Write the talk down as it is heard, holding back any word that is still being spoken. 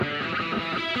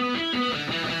All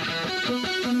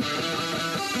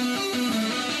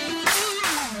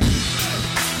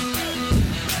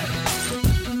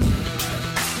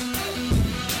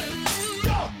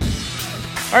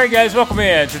right, guys, welcome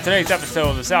in to today's episode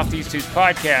of the Southeast Hoops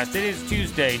Podcast. It is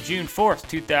Tuesday, June 4th,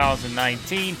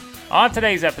 2019. On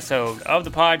today's episode of the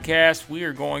podcast, we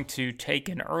are going to take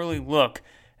an early look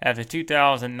at the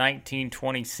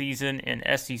 2019-20 season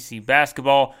in SEC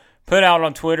basketball. Put out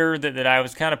on Twitter that I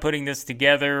was kind of putting this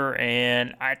together,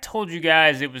 and I told you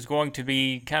guys it was going to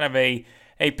be kind of a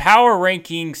power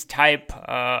rankings type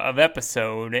of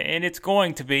episode, and it's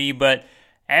going to be, but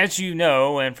as you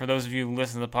know, and for those of you who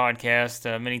listen to the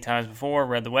podcast many times before,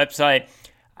 read the website,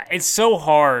 it's so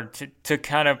hard to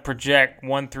kind of project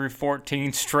 1 through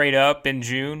 14 straight up in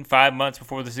June, 5 months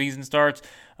before the season starts.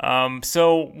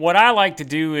 So what I like to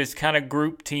do is kind of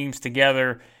group teams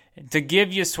together to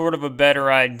give you sort of a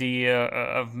better idea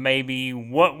of maybe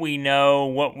what we know,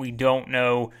 what we don't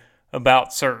know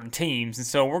about certain teams. And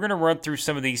so we're going to run through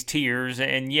some of these tiers,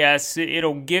 and yes,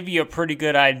 it'll give you a pretty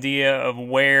good idea of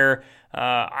where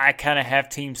I kind of have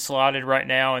teams slotted right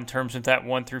now in terms of that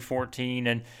 1 through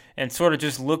 14 and sort of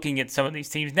just looking at some of these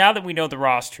teams now that we know the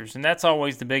rosters. And that's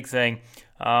always the big thing,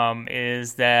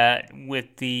 is that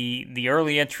with the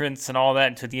early entrants and all that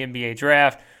into the NBA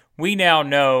draft, we now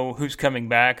know who's coming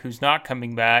back, who's not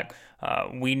coming back.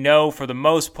 We know for the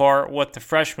most part what the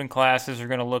freshman classes are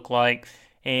going to look like,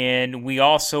 and we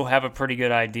also have a pretty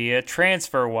good idea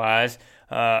transfer-wise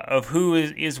of who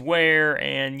is where,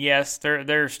 and yes,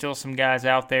 there are still some guys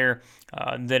out there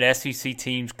that SEC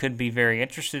teams could be very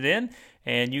interested in,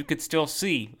 and you could still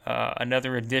see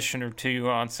another addition or two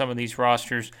on some of these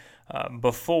rosters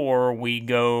before we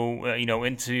go,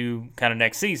 into kind of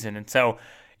next season. And so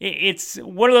it's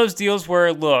one of those deals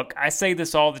where, look, I say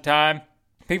this all the time,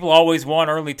 people always want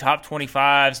early top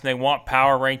 25s, and they want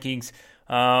power rankings.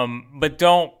 But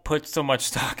don't put so much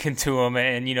stock into them,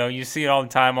 and you see it all the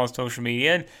time on social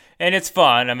media, and it's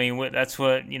fun. I mean, that's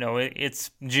what it's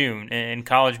June in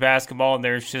college basketball, and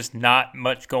there's just not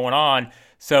much going on.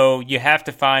 So you have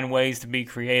to find ways to be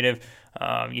creative.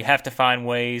 You have to find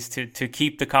ways to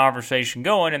keep the conversation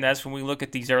going, and that's when we look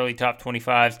at these early top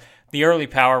 25s, the early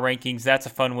power rankings. That's a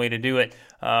fun way to do it.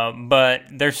 But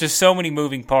there's just so many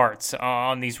moving parts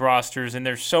on these rosters, and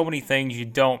there's so many things you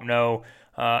don't know.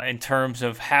 In terms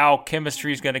of how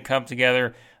chemistry is going to come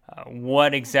together,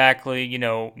 what exactly,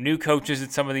 new coaches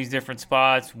at some of these different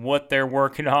spots, what they're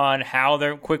working on,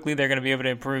 how quickly they're going to be able to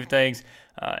improve things.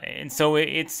 And so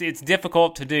it's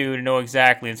difficult to know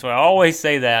exactly. And so I always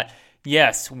say that,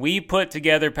 yes, we put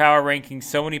together power rankings.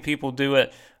 So many people do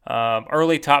it,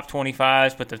 early top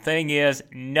 25s. But the thing is,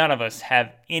 none of us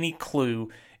have any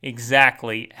clue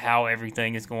exactly how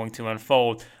everything is going to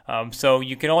unfold. So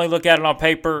you can only look at it on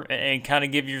paper and kind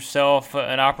of give yourself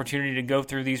an opportunity to go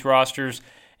through these rosters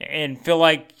and feel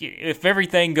like if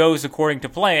everything goes according to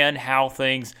plan, how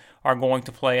things are going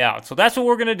to play out. So that's what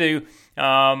we're going to do.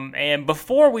 And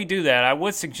before we do that, I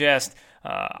would suggest,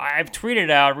 I've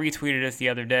retweeted it the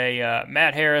other day,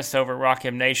 Matt Harris over at Rock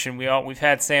M Nation. We've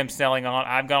had Sam Snelling on.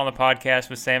 I've gone on the podcast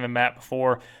with Sam and Matt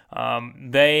before.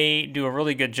 They do a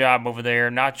really good job over there,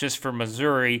 not just for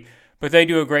Missouri, but they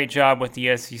do a great job with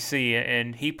the SEC.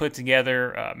 And he put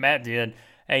together, Matt did,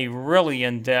 a really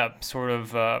in-depth sort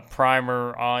of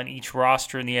primer on each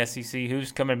roster in the SEC,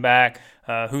 who's coming back,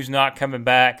 who's not coming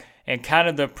back, and kind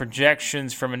of the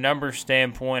projections from a numbers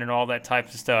standpoint and all that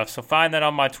types of stuff. So find that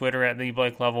on my Twitter at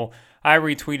 @TheBlakeLevel. I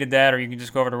retweeted that, or you can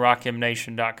just go over to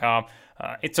rockmnation.com.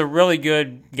 It's a really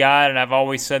good guide, and I've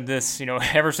always said this,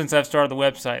 ever since I've started the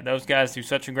website. Those guys do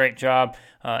such a great job,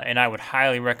 and I would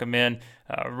highly recommend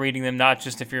reading them, not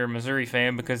just if you're a Missouri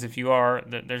fan, because if you are,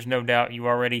 there's no doubt you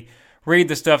already read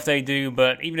the stuff they do,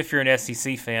 but even if you're an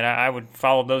SEC fan, I would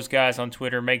follow those guys on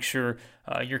Twitter, make sure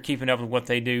you're keeping up with what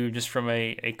they do just from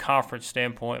a conference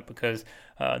standpoint, because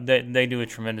they do a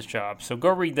tremendous job. So go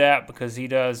read that, because he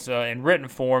does, in written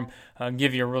form,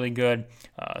 give you a really good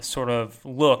sort of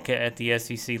look at the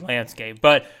SEC landscape.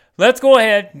 But let's go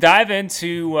ahead, dive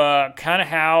into kind of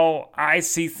how I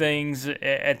see things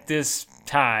at this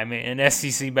time in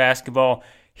SEC basketball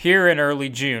here in early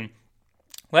June.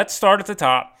 Let's start at the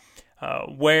top.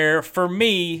 Where for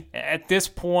me, at this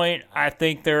point, I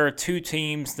think there are two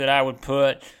teams that I would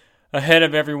put ahead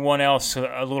of everyone else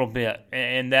a little bit,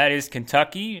 and that is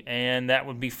Kentucky, and that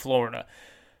would be Florida.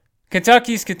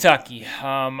 Kentucky's Kentucky.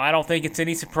 I don't think it's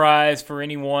any surprise for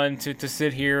anyone to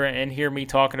sit here and hear me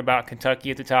talking about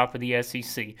Kentucky at the top of the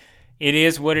SEC. It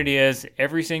is what it is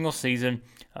every single season.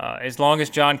 As long as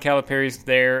John Calipari's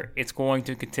there, it's going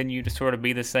to continue to sort of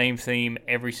be the same theme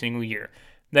every single year.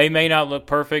 They may not look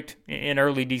perfect in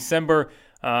early December,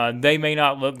 They may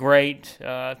not look great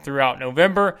throughout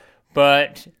November,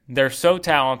 but they're so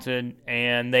talented,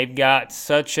 and they've got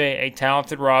such a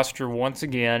talented roster once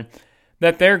again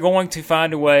that they're going to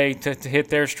find a way to hit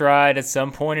their stride at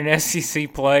some point in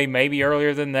SEC play, maybe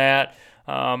earlier than that.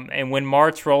 And when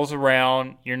March rolls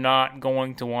around, you're not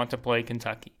going to want to play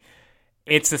Kentucky.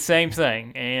 It's the same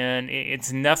thing, and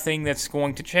it's nothing that's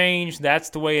going to change. That's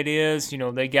the way it is.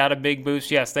 They got a big boost.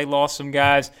 Yes, they lost some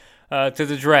guys to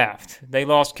the draft. They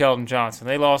lost Keldon Johnson.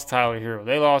 They lost Tyler Hero.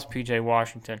 They lost P.J.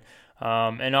 Washington.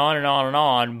 And on and on and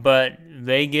on. But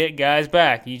they get guys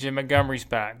back. E.J. Montgomery's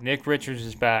back. Nick Richards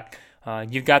is back.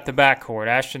 You've got the backcourt.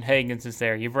 Ashton Hagans is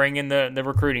there. You bring in the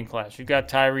recruiting class. You've got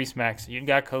Tyrese Maxey. You've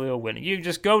got Khalil Whitney. You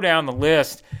just go down the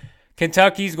list.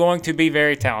 Kentucky's going to be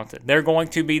very talented. They're going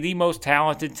to be the most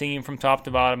talented team from top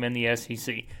to bottom in the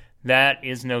SEC. That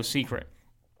is no secret.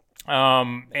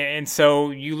 And so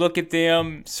you look at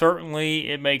them, certainly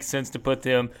it makes sense to put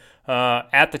them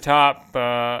at the top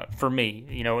for me.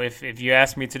 If you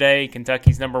ask me today,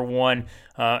 Kentucky's number one.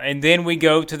 And then we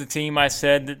go to the team I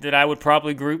said that I would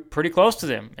probably group pretty close to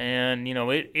them. And,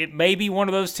 it may be one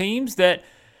of those teams that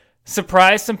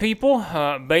surprised some people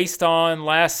based on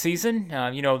last season.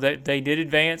 They did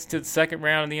advance to the second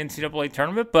round of the NCAA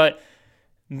tournament, but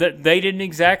they didn't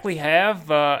exactly have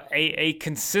a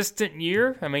consistent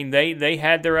year. I mean, they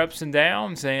had their ups and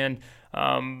downs,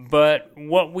 but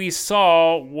what we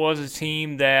saw was a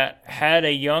team that had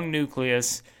a young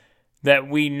nucleus that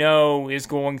we know is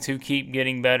going to keep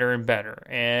getting better and better.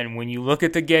 And when you look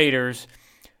at the Gators,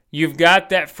 you've got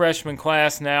that freshman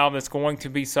class now that's going to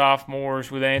be sophomores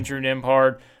with Andrew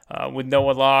Nembhard, with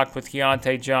Noah Locke, with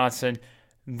Keontae Johnson.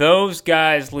 Those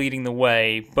guys leading the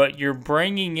way, but you're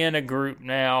bringing in a group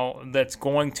now that's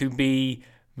going to be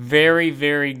very,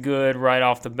 very good right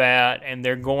off the bat, and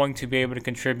they're going to be able to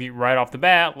contribute right off the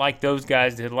bat like those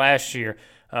guys did last year.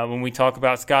 When we talk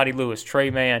about Scotty Lewis, Trey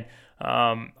Mann,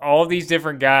 all these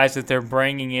different guys that they're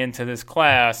bringing into this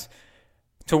class,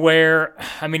 to where,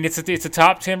 it's a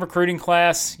top 10 recruiting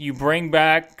class. You bring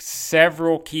back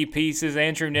several key pieces.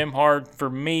 Andrew Nembhard, for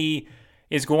me,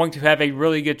 is going to have a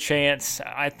really good chance,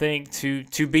 I think,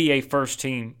 to be a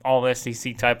first-team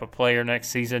All-SEC type of player next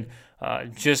season,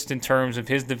 just in terms of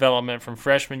his development from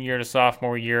freshman year to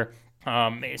sophomore year.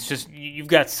 It's just, you've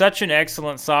got such an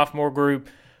excellent sophomore group.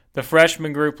 The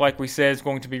freshman group, like we said, is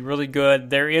going to be really good.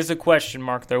 There is a question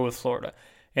mark, though, with Florida,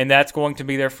 and that's going to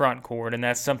be their front court, and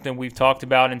that's something we've talked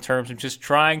about in terms of just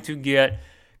trying to get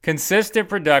consistent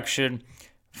production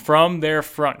from their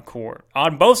front court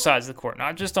on both sides of the court,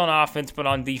 not just on offense but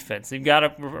on defense. They've got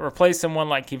to replace someone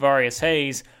like Kevarius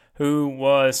Hayes, who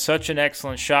was such an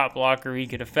excellent shot blocker. He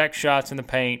could affect shots in the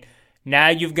paint. Now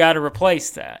you've got to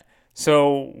replace that.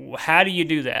 So how do you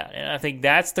do that? And I think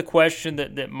that's the question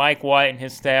that Mike White and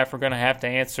his staff are going to have to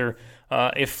answer.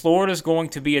 If Florida's going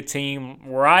to be a team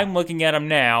where I'm looking at them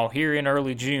now, here in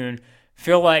early June,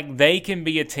 feel like they can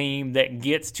be a team that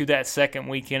gets to that second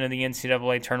weekend of the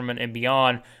NCAA tournament and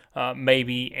beyond,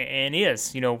 maybe, and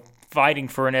is, fighting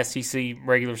for an SEC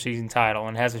regular season title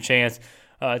and has a chance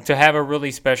to have a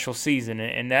really special season.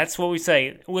 And that's what we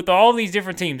say. With all these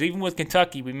different teams, even with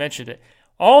Kentucky, we mentioned it,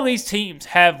 all these teams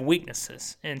have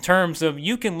weaknesses in terms of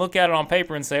you can look at it on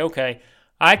paper and say, okay,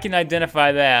 I can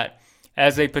identify that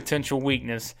as a potential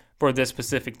weakness for this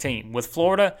specific team. With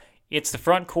Florida, it's the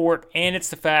front court, and it's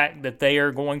the fact that they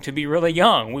are going to be really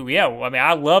young.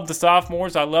 I love the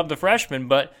sophomores, I love the freshmen,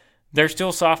 but they're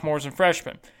still sophomores and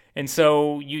freshmen. And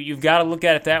so you've got to look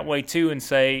at it that way too and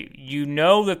say,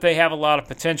 that they have a lot of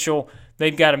potential.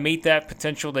 They've got to meet that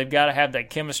potential. They've got to have that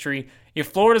chemistry. If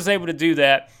Florida's able to do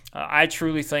that, I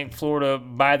truly think Florida,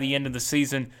 by the end of the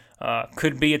season,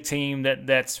 could be a team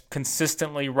that's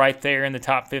consistently right there in the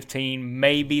top 15,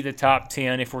 maybe the top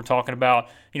 10 if we're talking about,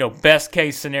 best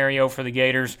case scenario for the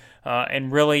Gators,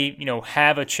 and really,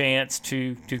 have a chance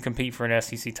to compete for an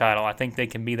SEC title. I think they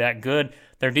can be that good.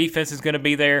 Their defense is going to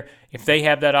be there. If they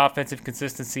have that offensive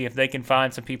consistency, if they can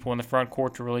find some people in the front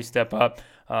court to really step up,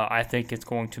 I think it's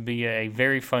going to be a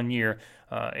very fun year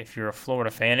if you're a Florida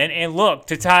fan. And look,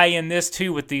 to tie in this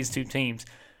too with these two teams,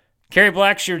 Kerry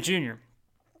Blackshear Jr.,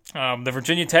 the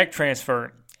Virginia Tech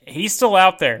transfer, he's still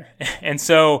out there. And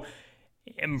so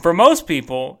for most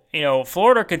people,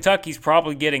 Florida or Kentucky's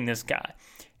probably getting this guy.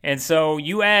 And so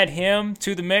you add him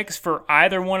to the mix for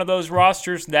either one of those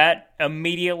rosters, that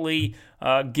immediately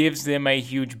gives them a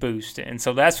huge boost. And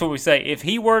so that's what we say. If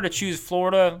he were to choose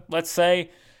Florida, let's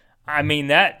say,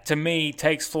 that to me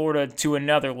takes Florida to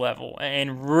another level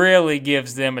and really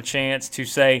gives them a chance to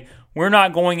say, we're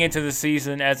not going into the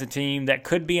season as a team that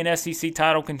could be an SEC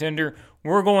title contender.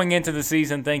 We're going into the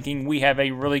season thinking we have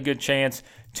a really good chance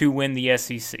to win the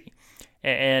SEC.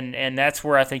 And that's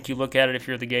where I think you look at it if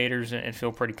you're the Gators and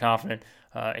feel pretty confident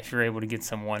if you're able to get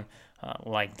someone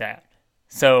like that.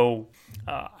 So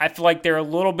I feel like they're a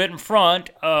little bit in front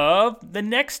of the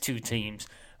next two teams,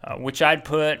 which I'd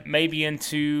put maybe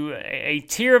into a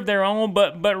tier of their own.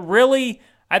 But really,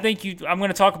 I think I'm going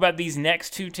to talk about these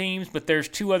next two teams, but there's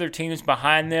two other teams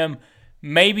behind them.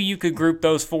 Maybe you could group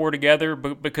those four together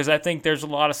because I think there's a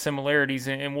lot of similarities,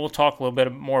 and we'll talk a little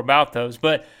bit more about those.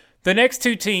 But the next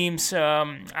two teams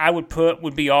I would put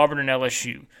would be Auburn and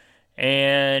LSU.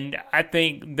 And I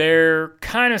think they're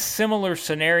kind of similar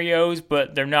scenarios,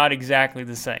 but they're not exactly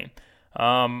the same.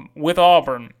 With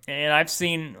Auburn, and I've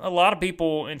seen a lot of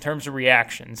people in terms of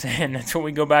reactions, and that's when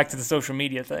we go back to the social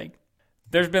media thing.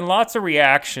 There's been lots of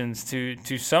reactions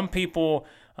to some people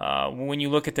when you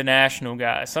look at the national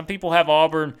guys. Some people have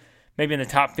Auburn maybe in the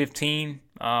top 15.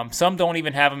 Some don't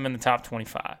even have them in the top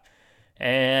 25.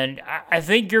 And I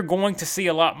think you're going to see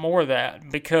a lot more of that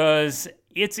because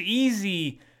it's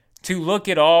easy to look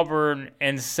at Auburn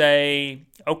and say,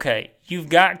 okay, you've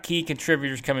got key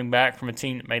contributors coming back from a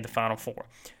team that made the Final Four.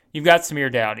 You've got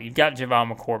Samir Dowdy. You've got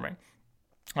Javon McCormick.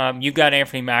 You've got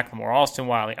Anthony McLemore, Austin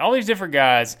Wiley, all these different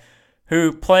guys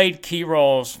who played key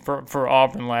roles for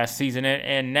Auburn last season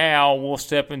and now will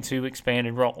step into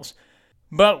expanded roles.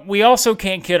 But we also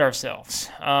can't kid ourselves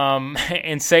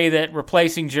and say that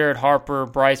replacing Jared Harper,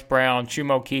 Bryce Brown,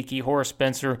 Chuma Okeke, Horace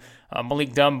Spencer,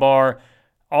 Malik Dunbar,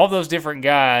 all those different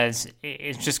guys,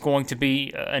 it's just going to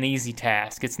be an easy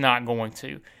task. It's not going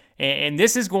to. And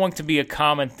this is going to be a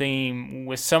common theme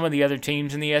with some of the other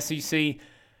teams in the SEC.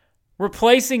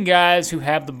 Replacing guys who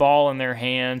have the ball in their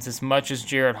hands as much as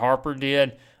Jared Harper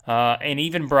did, and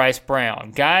even Bryce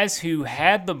Brown. Guys who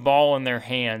had the ball in their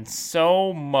hands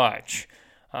so much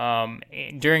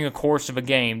during the course of a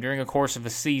game, during the course of a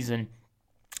season,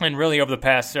 and really over the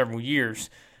past several years.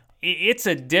 It's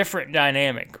a different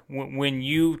dynamic when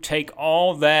you take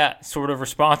all that sort of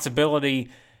responsibility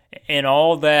and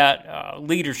all that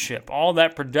leadership, all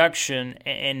that production,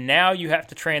 and now you have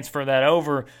to transfer that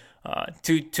over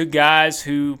to guys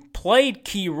who played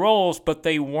key roles, but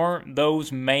they weren't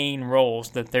those main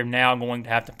roles that they're now going to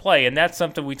have to play. And that's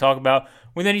something we talk about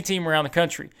with any team around the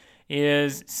country,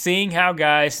 is seeing how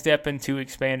guys step into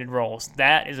expanded roles.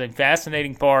 That is a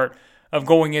fascinating part of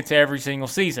going into every single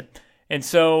season. And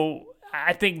so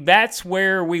I think that's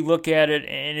where we look at it,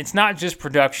 and it's not just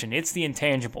production, it's the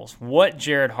intangibles. What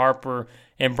Jared Harper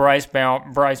and Bryce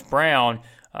Brown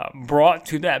brought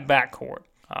to that backcourt.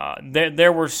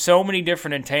 There were so many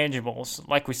different intangibles,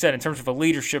 like we said, in terms of a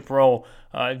leadership role,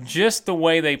 just the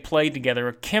way they played together,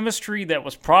 a chemistry that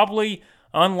was probably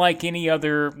unlike any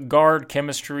other guard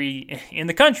chemistry in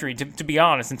the country, to be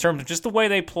honest, in terms of just the way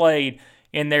they played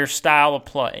in their style of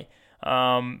play.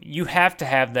 You have to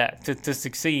have that to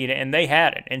succeed, and they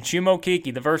had it. And Chuma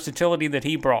Okeke, the versatility that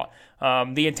he brought,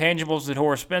 the intangibles that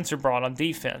Horace Spencer brought on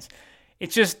defense.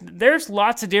 It's just, there's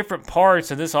lots of different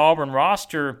parts of this Auburn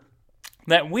roster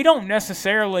that we don't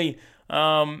necessarily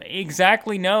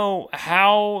exactly know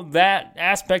how that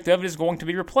aspect of it is going to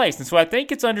be replaced. And so I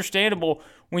think it's understandable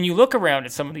when you look around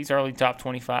at some of these early top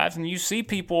 25s and you see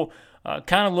people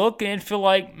kind of look and feel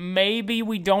like maybe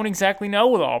we don't exactly know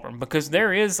with Auburn because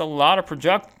there is a lot of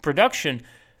production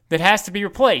that has to be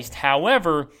replaced.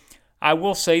 However, I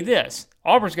will say this.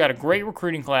 Auburn's got a great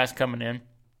recruiting class coming in.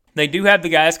 They do have the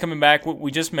guys coming back, what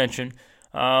we just mentioned,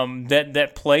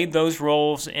 that played those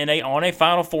roles on a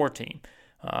Final Four team.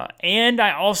 And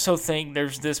I also think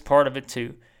there's this part of it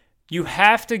too. You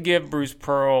have to give Bruce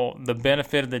Pearl the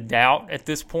benefit of the doubt at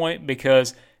this point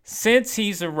because since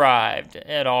he's arrived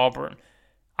at Auburn,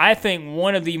 I think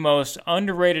one of the most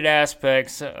underrated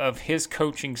aspects of his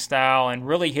coaching style and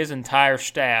really his entire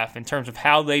staff in terms of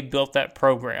how they built that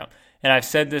program, and I've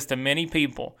said this to many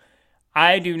people,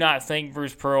 I do not think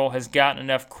Bruce Pearl has gotten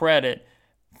enough credit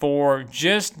for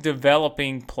just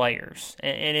developing players.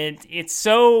 And it's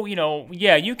so,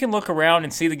 you can look around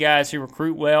and see the guys who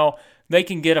recruit well. They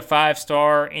can get a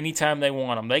 5-star anytime they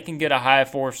want them. They can get a high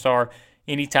 4-star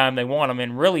anytime they want them.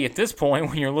 And really at this point,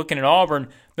 when you're looking at Auburn,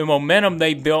 the momentum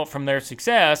they built from their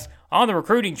success on the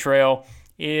recruiting trail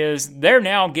is they're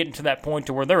now getting to that point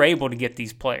to where they're able to get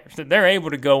these players. They're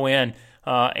able to go in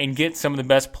and get some of the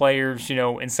best players,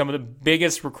 in some of the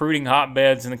biggest recruiting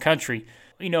hotbeds in the country.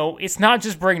 It's not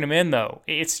just bringing them in, though.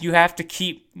 You have to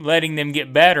keep letting them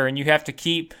get better, and you have to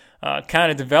keep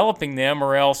kind of developing them,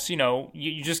 or else,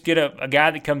 you just get a guy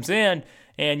that comes in,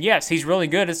 and yes, he's really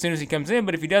good as soon as he comes in,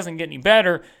 but if he doesn't get any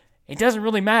better, it doesn't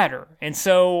really matter. And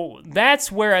so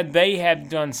that's where they have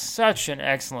done such an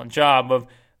excellent job of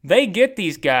they get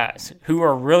these guys who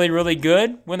are really, really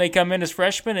good when they come in as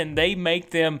freshmen, and they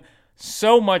make them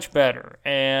so much better.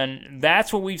 And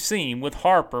that's what we've seen with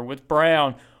Harper, with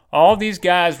Brown, all these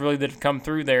guys really that have come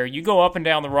through there. You go up and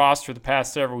down the roster the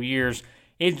past several years,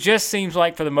 it just seems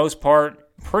like for the most part,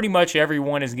 pretty much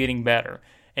everyone is getting better.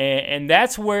 And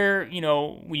that's where,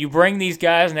 you bring these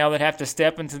guys now that have to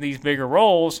step into these bigger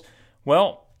roles.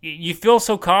 Well, you feel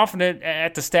so confident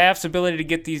at the staff's ability to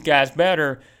get these guys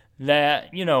better that,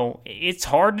 it's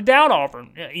hard to doubt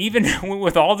Auburn. Even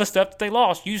with all the stuff that they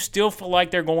lost, you still feel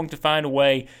like they're going to find a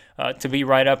way to be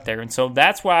right up there. And so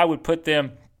that's why I would put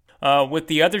them with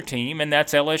the other team, and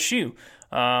that's LSU.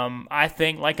 I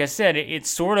think, like I said, it's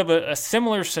sort of a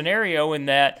similar scenario in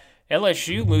that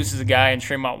LSU loses a guy in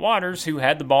Tremont Waters who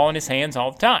had the ball in his hands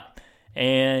all the time.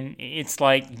 And it's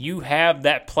like you have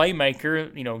that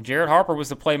playmaker. Jared Harper was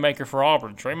the playmaker for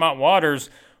Auburn. Tremont Waters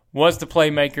was the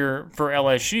playmaker for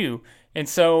LSU. And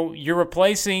so you're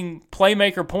replacing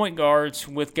playmaker point guards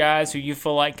with guys who you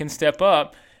feel like can step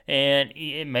up. And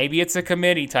maybe it's a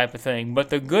committee type of thing. But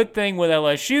the good thing with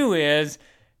LSU is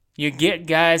you get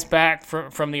guys back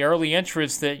from the early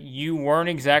entrants that you weren't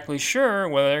exactly sure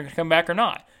whether they're going to come back or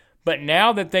not. But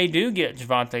now that they do get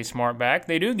Javonte Smart back,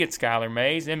 they do get Skylar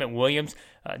Mays, Emmett Williams,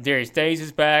 Darius Days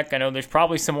is back. I know there's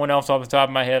probably someone else off the top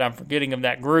of my head. I'm forgetting of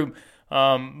that group.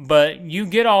 But you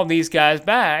get all these guys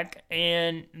back,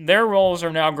 and their roles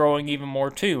are now growing even more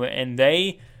too. And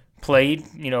they played,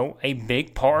 a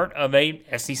big part of a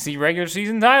SEC regular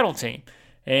season title team.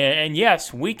 And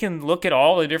yes, we can look at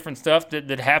all the different stuff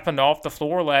that happened off the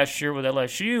floor last year with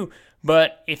LSU.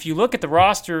 But if you look at the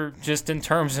roster just in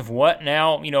terms of what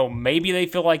now, maybe they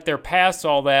feel like they're past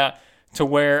all that to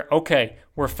where, okay,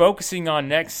 we're focusing on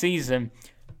next season.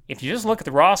 If you just look at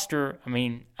the roster,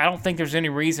 I don't think there's any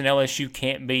reason LSU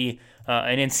can't be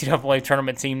an NCAA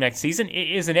tournament team next season.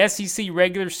 Is an SEC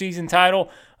regular season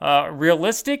title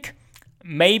realistic?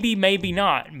 Maybe, maybe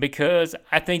not, because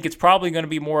I think it's probably going to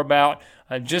be more about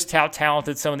just how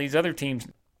talented some of these other teams,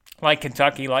 like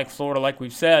Kentucky, like Florida, like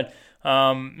we've said,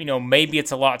 maybe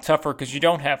it's a lot tougher because you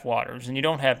don't have Waters and you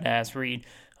don't have Naz Reid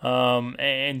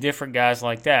and different guys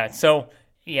like that. So,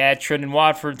 yeah, Trendon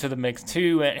Watford to the mix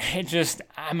too. And it just,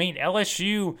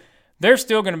 LSU, they're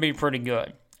still going to be pretty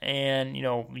good. And,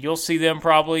 you'll see them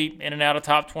probably in and out of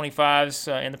top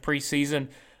 25s in the preseason.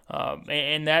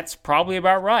 And that's probably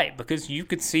about right because you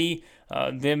could see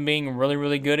them being really,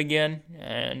 really good again.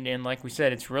 And like we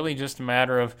said, it's really just a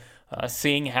matter of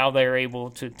seeing how they're able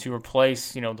to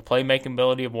replace, the playmaking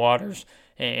ability of Waters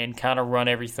and kind of run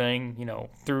everything,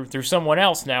 through someone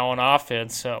else now on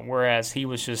offense, whereas he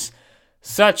was just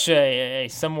such a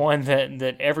someone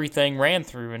that everything ran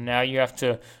through, and now you have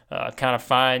to kind of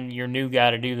find your new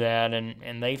guy to do that,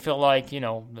 and they feel like,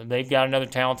 they've got another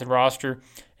talented roster,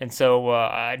 and so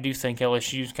I do think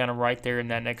LSU's kind of right there in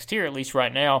that next tier, at least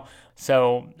right now.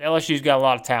 So LSU's got a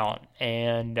lot of talent,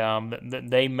 and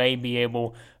they may be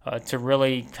able to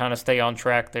really kind of stay on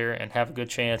track there and have a good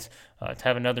chance to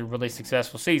have another really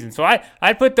successful season. So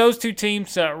I'd put those two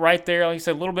teams right there, like I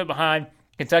said, a little bit behind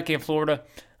Kentucky and Florida.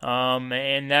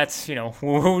 And that's,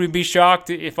 would we be shocked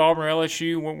if Auburn or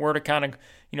LSU were to kind of,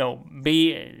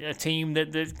 be a team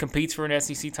that competes for an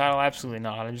SEC title? Absolutely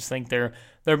not. I just think they're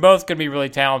both going to be really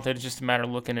talented. It's just a matter of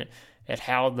looking at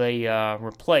how they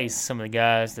replace some of the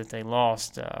guys that they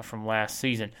lost from last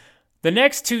season. The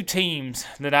next two teams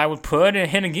that I would put,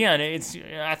 and again,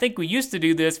 I think we used to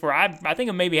do this where I think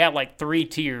I maybe had like 3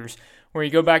 tiers where you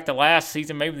go back to last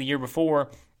season, maybe the year before.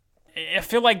 I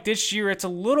feel like this year it's a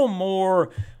little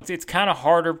more, it's kind of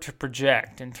harder to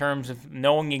project in terms of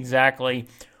knowing exactly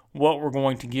what we're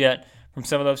going to get from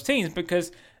some of those teams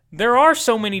because there are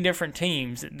so many different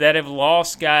teams that have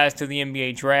lost guys to the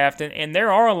NBA draft, and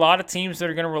there are a lot of teams that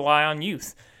are going to rely on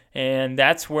youth. And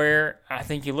that's where I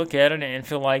think you look at it and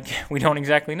feel like we don't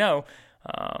exactly know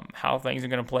how things are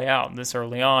going to play out this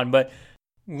early on. But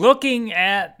looking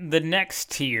at the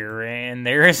next tier, and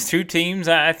there is 2 teams,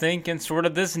 I think, in sort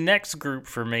of this next group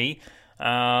for me,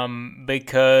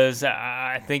 because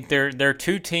I think they're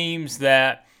 2 teams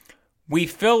that we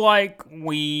feel like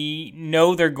we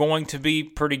know they're going to be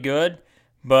pretty good,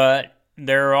 but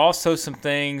there are also some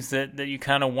things that you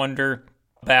kind of wonder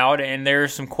about, and there are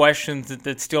some questions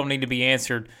that still need to be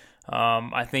answered,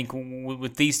 I think,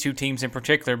 with these 2 teams in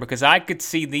particular, because I could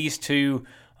see these 2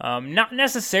 not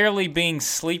necessarily being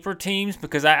sleeper teams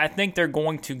because I think they're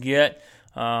going to get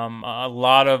a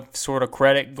lot of sort of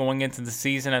credit going into the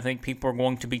season. I think people are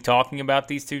going to be talking about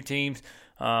these 2 teams,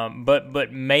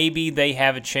 but maybe they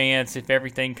have a chance if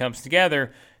everything comes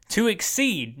together to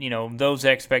exceed those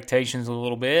expectations a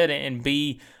little bit and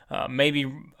be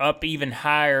maybe up even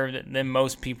higher than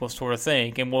most people sort of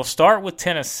think. And we'll start with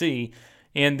Tennessee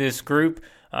in this group.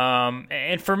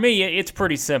 And for me, it's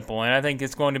pretty simple, and I think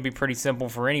it's going to be pretty simple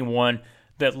for anyone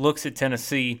that looks at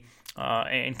Tennessee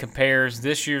and compares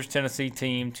this year's Tennessee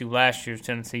team to last year's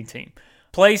Tennessee team.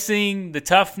 Placing the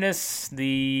toughness,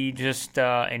 the just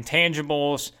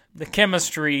intangibles, the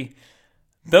chemistry,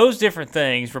 those different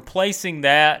things, replacing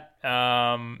that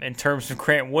in terms of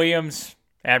Grant Williams,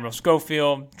 Admiral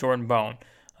Schofield, Jordan Bone.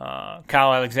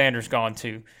 Kyle Alexander's gone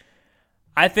too.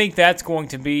 I think that's going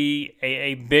to be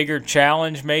a bigger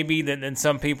challenge maybe than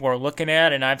some people are looking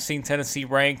at, and I've seen Tennessee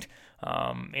ranked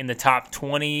in the top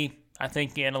 20, I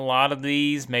think, in a lot of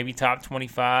these, maybe top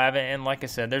 25, and like I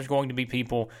said, there's going to be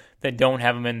people that don't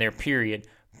have them in their period.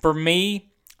 For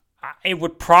me, it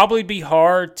would probably be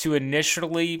hard to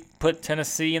initially put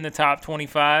Tennessee in the top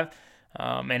 25,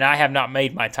 and I have not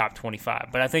made my top 25,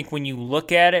 but I think when you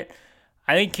look at it,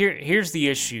 I think here's the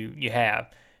issue you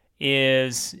have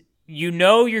is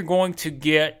you're going to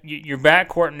get your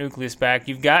backcourt nucleus back.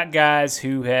 You've got guys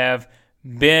who have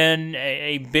been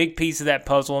a big piece of that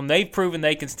puzzle, and they've proven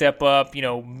they can step up,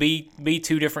 be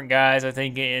two different guys, I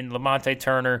think, in Lamonte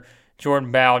Turner,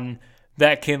 Jordan Bowden,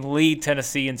 that can lead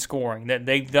Tennessee in scoring. That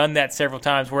they've done that several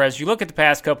times, whereas you look at the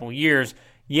past couple of years,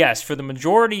 yes, for the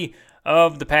majority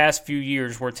of the past few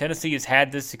years where Tennessee has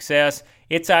had this success,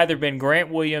 it's either been Grant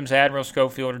Williams, Admiral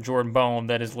Schofield, or Jordan Bone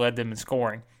that has led them in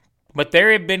scoring. But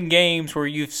there have been games where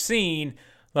you've seen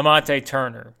Lamonte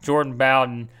Turner, Jordan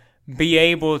Bowden be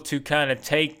able to kind of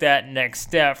take that next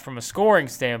step from a scoring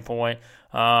standpoint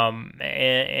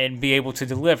and be able to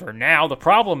deliver. Now, the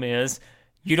problem is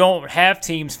you don't have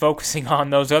teams focusing on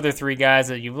those other three guys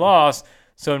that you've lost.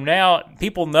 So now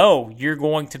people know you're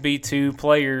going to be two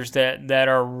players that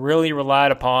are really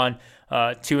relied upon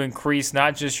to increase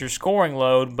not just your scoring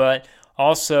load, but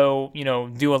also,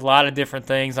 do a lot of different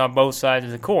things on both sides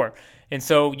of the court. And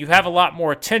so you have a lot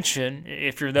more attention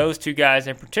if you're those two guys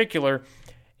in particular.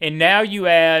 And now you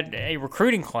add a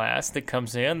recruiting class that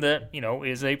comes in that,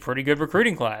 is a pretty good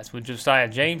recruiting class. With Josiah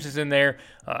James is in there.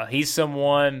 He's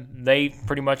someone they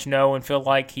pretty much know and feel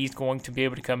like he's going to be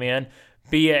able to come in,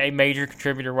 be a major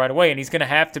contributor right away. And he's going to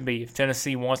have to be if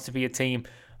Tennessee wants to be a team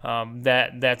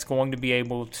that's going to be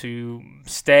able to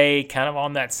stay kind of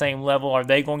on that same level. Are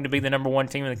they going to be the number one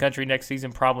team in the country next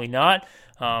season? Probably not.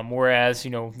 Whereas,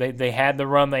 they had the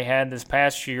run they had this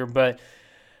past year, but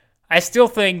I still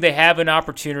think they have an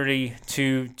opportunity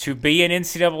to be an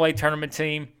NCAA tournament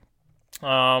team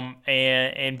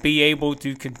and be able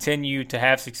to continue to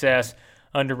have success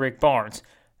under Rick Barnes.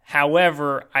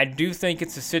 However, I do think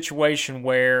it's a situation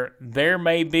where there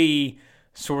may be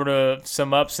sort of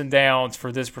some ups and downs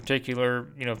for this particular,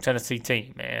 Tennessee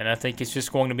team. And I think it's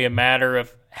just going to be a matter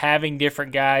of having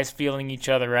different guys feeling each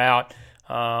other out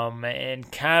and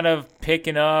kind of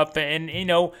picking up and,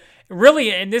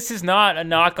 really, and this is not a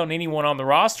knock on anyone on the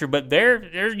roster, but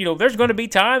there's going to be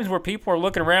times where people are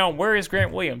looking around, where is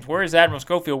Grant Williams? Where is Admiral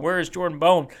Schofield? Where is Jordan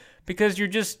Bone? Because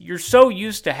you're so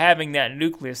used to having that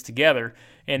nucleus together,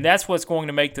 and that's what's going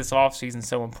to make this offseason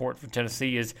so important for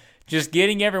Tennessee is just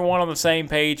getting everyone on the same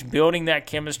page, building that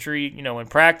chemistry, in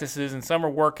practices and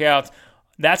summer workouts.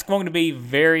 That's going to be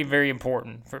very, very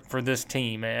important for this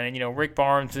team. And, Rick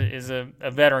Barnes is a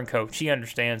veteran coach. He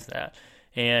understands that.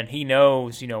 And he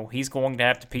knows, he's going to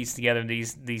have to piece together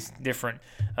these different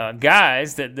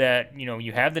guys that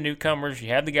you have the newcomers, you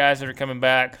have the guys that are coming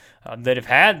back that have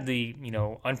had the,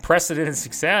 unprecedented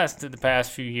success to the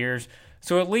past few years.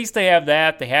 So at least they have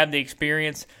that. They have the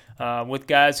experience with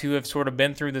guys who have sort of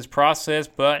been through this process.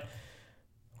 But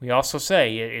we also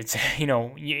say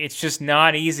it's just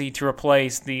not easy to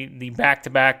replace the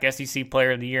back-to-back SEC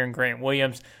Player of the Year in Grant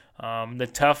Williams, the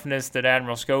toughness that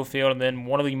Admiral Schofield, and then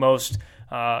one of the most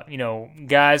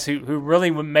guys who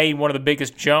really made one of the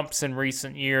biggest jumps in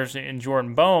recent years in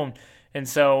Jordan Bone. And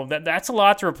so that's a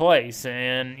lot to replace.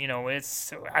 And,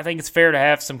 I think it's fair to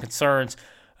have some concerns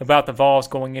about the Vols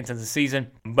going into the season.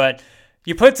 But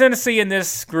you put Tennessee in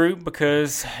this group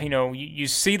because, you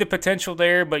see the potential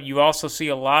there, but you also see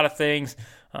a lot of things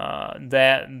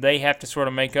that they have to sort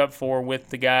of make up for with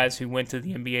the guys who went to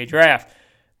the NBA draft.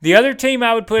 The other team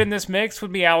I would put in this mix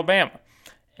would be Alabama.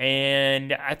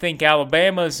 And I think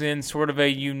Alabama's in sort of a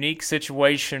unique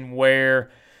situation where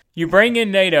you bring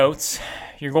in Nate Oates,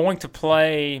 you're going to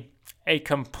play a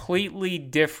completely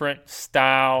different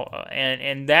style,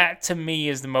 and that to me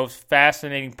is the most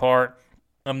fascinating part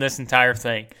of this entire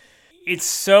thing. It's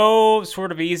so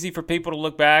sort of easy for people to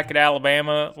look back at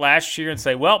Alabama last year and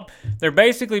say, well, they're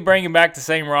basically bringing back the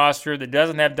same roster that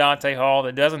doesn't have Dante Hall,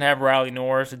 that doesn't have Riley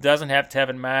Norris, that doesn't have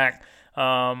Tevin Mack,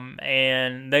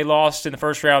 and they lost in the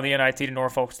first round of the NIT to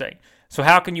Norfolk State. So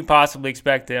how can you possibly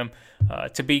expect them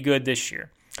to be good this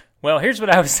year? Well, here's what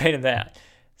I would say to that.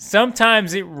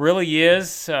 Sometimes it really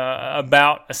is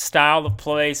about a style of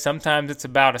play. Sometimes it's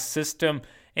about a system,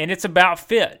 and it's about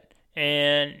fit.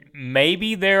 And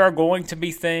maybe there are going to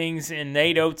be things in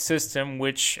Nate Oates' system,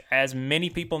 which, as many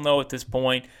people know at this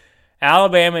point,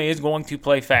 Alabama is going to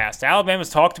play fast.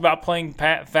 Alabama's talked about playing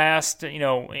fast,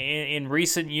 in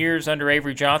recent years under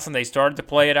Avery Johnson. They started to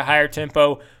play at a higher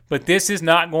tempo, but this is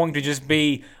not going to just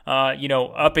be,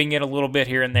 upping it a little bit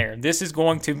here and there. This is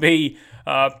going to be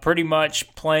pretty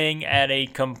much playing at a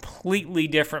completely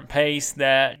different pace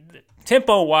that,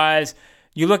 tempo-wise,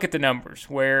 you look at the numbers,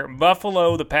 where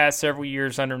Buffalo, the past several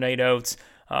years under Nate Oates,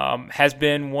 has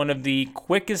been one of the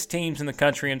quickest teams in the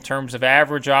country in terms of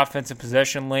average offensive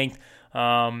possession length,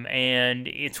 and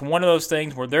it's one of those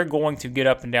things where they're going to get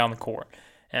up and down the court,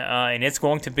 and it's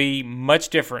going to be much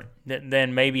different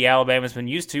than maybe Alabama's been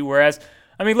used to, whereas,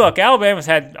 look, Alabama's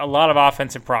had a lot of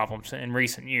offensive problems in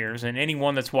recent years, and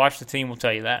anyone that's watched the team will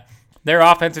tell you that. Their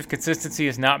offensive consistency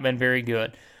has not been very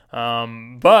good,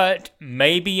 but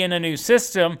maybe in a new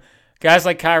system, guys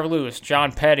like Kira Lewis,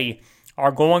 John Petty,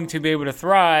 are going to be able to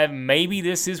thrive. Maybe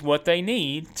this is what they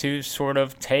need to sort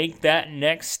of take that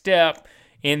next step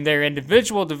in their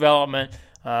individual development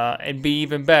and be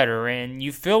even better. And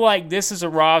you feel like this is a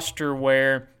roster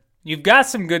where you've got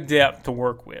some good depth to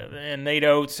work with. And Nate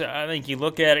Oates, I think you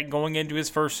look at it going into his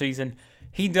first season,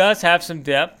 he does have some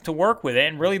depth to work with.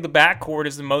 And really the backcourt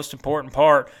is the most important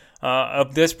part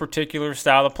of this particular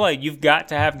style of play. You've got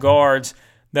to have guards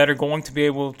that are going to be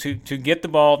able to get the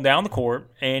ball down the court,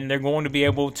 and they're going to be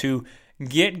able to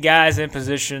get guys in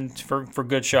position for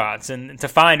good shots and to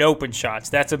find open shots.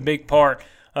 That's a big part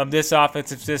of this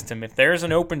offensive system. If there's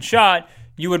an open shot,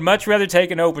 you would much rather take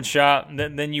an open shot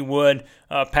than you would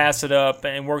pass it up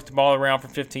and work the ball around for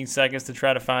 15 seconds to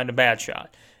try to find a bad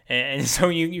shot. And so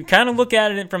you kind of look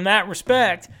at it from that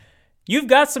respect. You've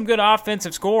got some good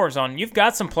offensive scorers on. You've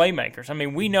got some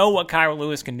playmakers. We know what Kira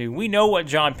Lewis can do. We know what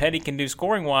John Petty can do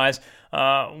scoring-wise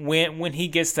when he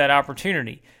gets that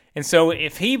opportunity. And so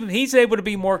if he's able to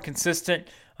be more consistent,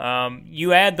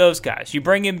 you add those guys. You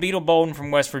bring in Beetle Bolden from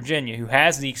West Virginia, who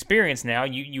has the experience now.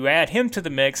 You add him to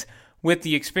the mix with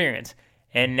the experience.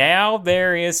 And now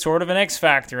there is sort of an X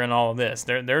factor in all of this.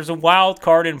 There's a wild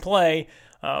card in play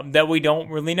that we don't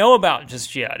really know about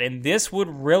just yet. And this would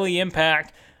really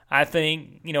impact, I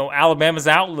think, Alabama's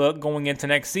outlook going into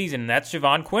next season. And that's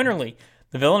Jahvon Quinerly,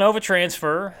 the Villanova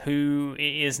transfer, who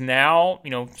is now,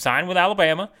 signed with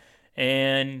Alabama.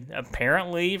 And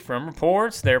apparently, from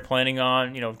reports, they're planning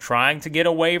on, trying to get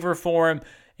a waiver for him.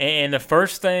 And the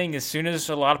first thing, as soon as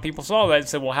a lot of people saw that,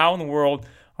 said, well, how in the world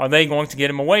are they going to get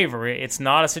him a waiver? It's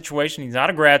not a situation. He's not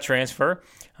a grad transfer.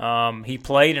 He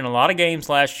played in a lot of games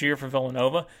last year for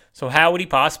Villanova. So how would he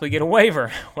possibly get a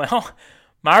waiver? Well,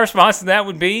 my response to that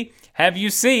would be, have you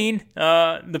seen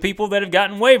the people that have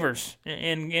gotten waivers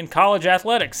in college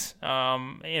athletics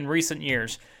in recent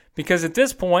years? Because at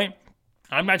this point,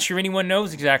 I'm not sure anyone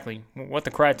knows exactly what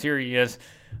the criteria is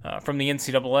from the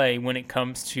NCAA when it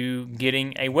comes to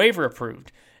getting a waiver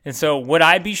approved. And so would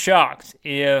I be shocked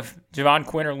if Jahvon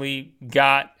Quinerly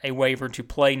got a waiver to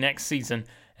play next season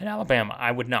at Alabama?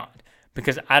 I would not,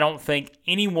 because I don't think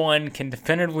anyone can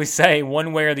definitively say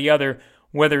one way or the other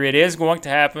whether it is going to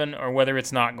happen or whether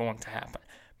it's not going to happen,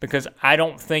 because I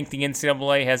don't think the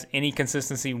NCAA has any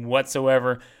consistency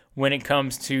whatsoever when it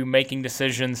comes to making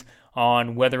decisions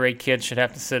on whether a kid should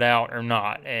have to sit out or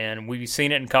not. And we've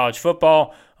seen it in college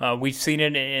football. We've seen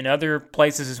it in other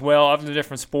places as well, other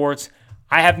different sports.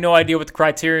 I have no idea what the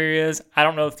criteria is. I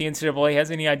don't know if the NCAA has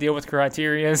any idea what the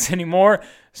criteria is anymore.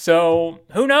 So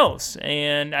who knows?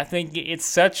 And I think it's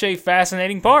such a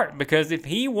fascinating part, because if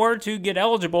he were to get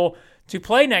eligible to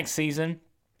play next season,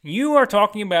 you are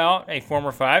talking about a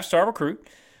former 5-star recruit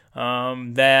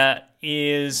that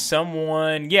is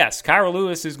someone, yes, Kira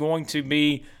Lewis is going to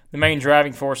be the main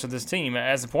driving force of this team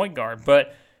as a point guard,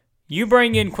 but you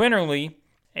bring in Quinerly,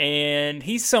 and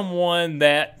he's someone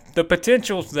that the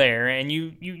potential's there, and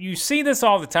you see this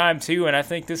all the time too, and I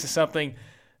think this is something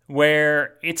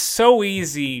where it's so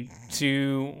easy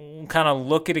to kind of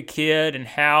look at a kid and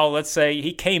how, let's say,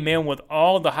 he came in with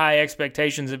all the high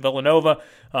expectations at Villanova.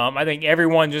 I think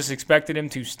everyone just expected him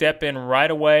to step in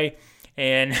right away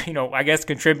and, I guess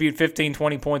contribute 15,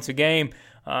 20 points a game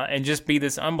and just be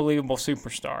this unbelievable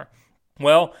superstar.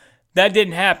 Well, that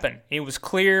didn't happen. It was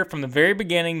clear from the very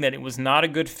beginning that it was not a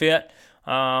good fit.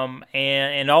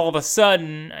 And all of a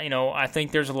sudden, I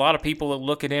think there's a lot of people that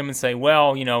look at him and say,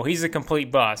 well, he's a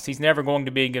complete bust. He's never going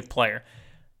to be a good player.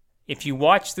 if you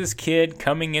watch this kid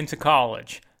coming into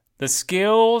college, the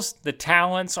skills, the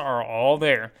talents are all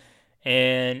there.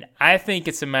 And I think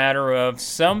it's a matter of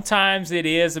sometimes it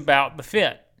is about the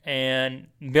fit. And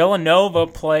Villanova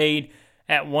played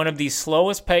at one of the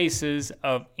slowest paces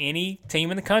of any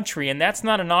team in the country. And that's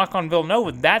not a knock on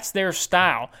Villanova. That's their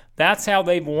style. That's how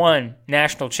they've won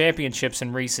national championships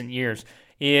in recent years.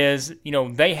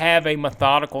 They have a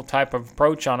methodical type of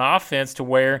approach on offense to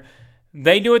where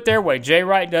they do it their way. Jay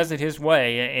Wright does it his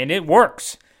way, and it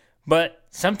works. But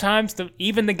sometimes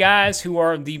even the guys who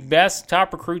are the best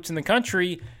top recruits in the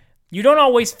country, you don't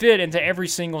always fit into every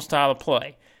single style of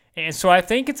play. And so I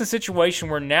think it's a situation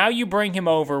where now you bring him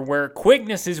over where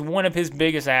quickness is one of his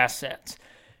biggest assets.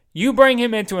 You bring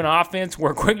him into an offense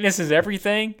where quickness is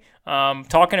everything,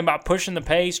 talking about pushing the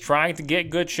pace, trying to get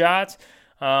good shots,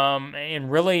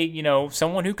 and really,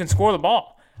 someone who can score the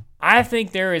ball. I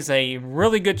think there is a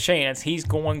really good chance he's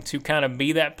going to kind of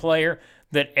be that player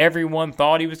that everyone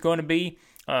thought he was going to be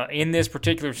in this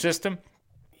particular system.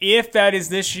 If that is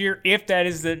this year, if that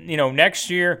is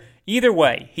next year, either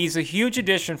way, he's a huge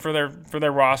addition for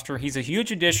their roster. He's a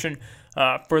huge addition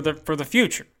for the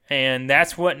future, and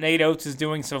that's what Nate Oates is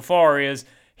doing so far. Is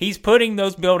he's putting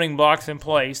those building blocks in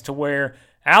place to where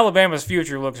Alabama's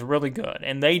future looks really good,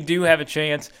 and they do have a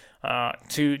chance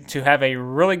to have a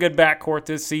really good backcourt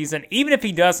this season. Even if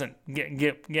he doesn't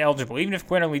get eligible, even if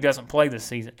Quinerly doesn't play this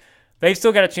season, they've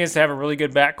still got a chance to have a really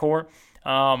good backcourt.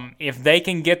 If they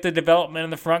can get the development in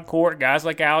the front court, guys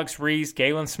like Alex Reese,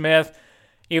 Galen Smith,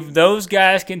 if those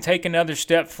guys can take another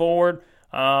step forward,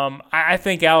 I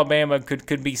think Alabama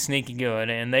could be sneaky good,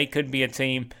 and they could be a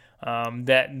team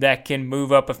that can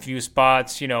move up a few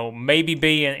spots, maybe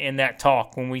be in that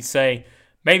talk when we say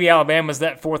maybe Alabama's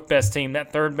that fourth best team,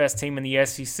 that third best team in the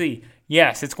SEC.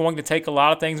 Yes, it's going to take a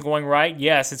lot of things going right.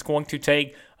 Yes, it's going to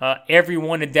take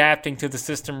everyone adapting to the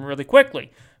system really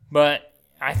quickly. But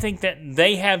I think that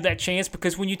they have that chance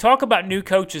because when you talk about new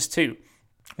coaches too,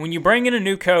 when you bring in a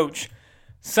new coach,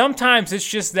 sometimes it's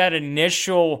just that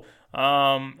initial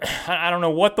I don't know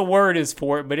what the word is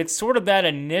for it, but it's sort of that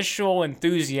initial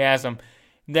enthusiasm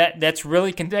that's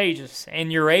really contagious, and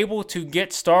you're able to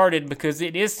get started because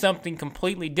it is something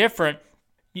completely different.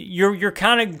 You're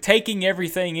kind of taking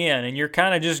everything in, and you're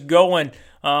kind of just going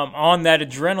on that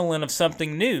adrenaline of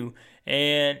something new.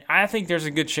 And I think there's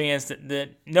a good chance that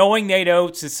knowing Nate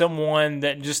Oates is someone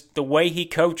that just the way he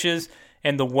coaches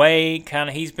and the way kind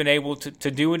of he's been able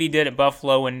to do what he did at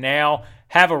Buffalo and now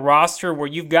have a roster where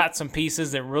you've got some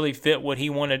pieces that really fit what he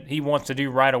wants to do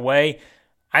right away,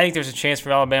 I think there's a chance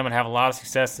for Alabama to have a lot of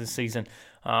success this season.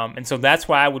 And so that's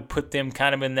why I would put them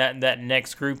kind of in that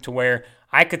next group to where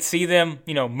I could see them,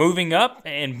 moving up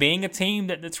and being a team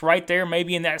that's right there,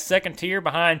 maybe in that second tier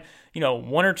behind,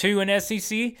 one or two in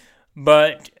SEC.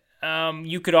 But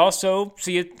you could also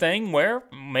see a thing where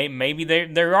maybe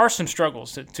there are some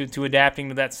struggles to adapting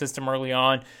to that system early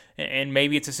on, and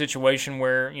maybe it's a situation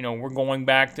where we're going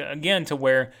back to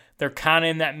where they're kind of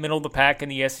in that middle of the pack in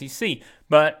the SEC.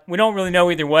 But we don't really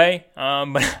know either way.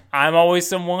 But I'm always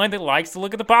someone that likes to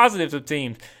look at the positives of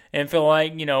teams and feel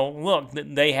like look,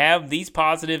 they have these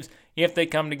positives. If they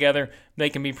come together, they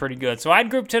can be pretty good. So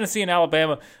I'd group Tennessee and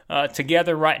Alabama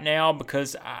together right now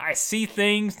because I see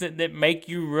things that make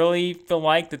you really feel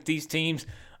like that these teams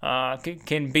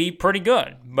can be pretty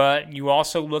good. But you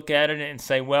also look at it and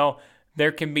say, well,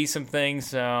 there can be some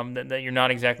things that you're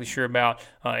not exactly sure about,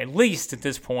 at least at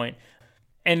this point.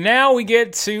 And now we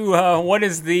get to what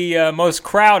is the most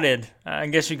crowded, I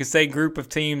guess you could say, group of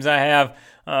teams I have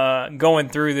going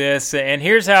through this. And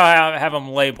here's how I have them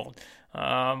labeled.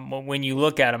 When you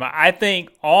look at them, I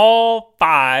think all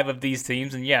five of these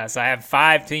teams, and yes, I have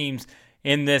 5 teams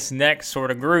in this next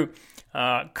sort of group,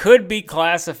 could be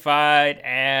classified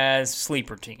as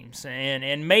sleeper teams.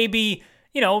 And maybe,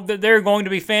 there are going to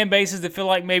be fan bases that feel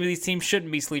like maybe these teams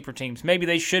shouldn't be sleeper teams. Maybe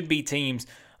they should be teams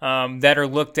that are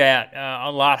looked at a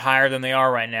lot higher than they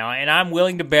are right now. And I'm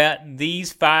willing to bet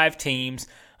these 5 teams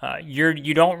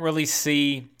you don't really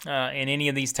see in any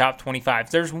of these top 25s.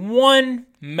 There's one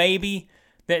maybe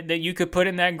that you could put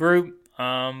in that group.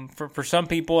 For some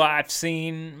people, I've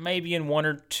seen maybe in 1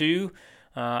 or 2.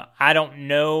 I don't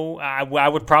know. I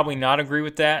would probably not agree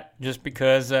with that just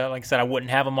because, like I said, I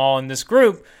wouldn't have them all in this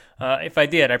group. If I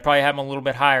did, I'd probably have them a little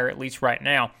bit higher, at least right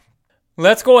now.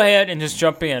 Let's go ahead and just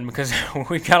jump in because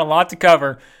we've got a lot to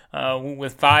cover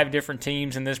with 5 different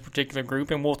teams in this particular group,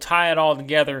 and we'll tie it all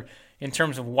together in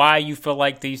terms of why you feel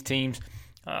like these teams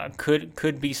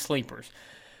could be sleepers.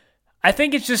 I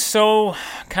think it's just so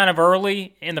kind of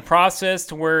early in the process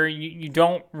to where you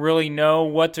don't really know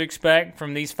what to expect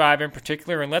from these 5 in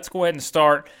particular. And let's go ahead and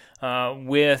start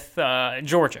with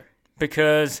Georgia.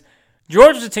 because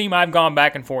Georgia's a team I've gone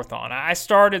back and forth on. I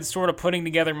started sort of putting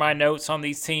together my notes on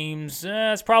these teams,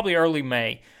 it's probably early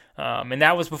May, and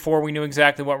that was before we knew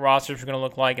exactly what rosters were going to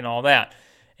look like and all that.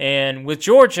 And with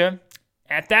Georgia,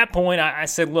 at that point, I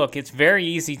said, look, it's very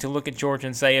easy to look at Georgia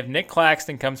and say, if Nick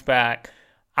Claxton comes back,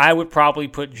 I would probably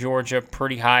put Georgia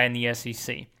pretty high in the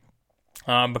SEC.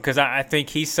 Because I think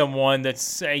he's someone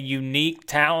that's a unique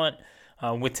talent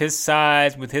with his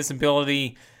size, with his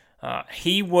ability.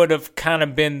 He would have kind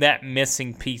of been that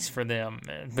missing piece for them,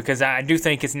 because I do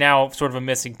think it's now sort of a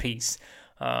missing piece.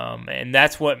 And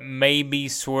that's what maybe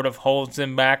sort of holds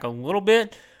them back a little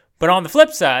bit. But on the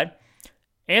flip side,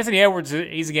 Anthony Edwards,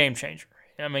 he's a game changer.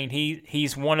 I mean,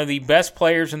 he's one of the best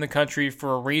players in the country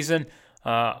for a reason.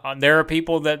 There are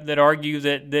people that argue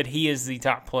that he is the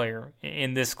top player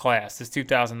in this class, this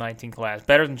 2019 class,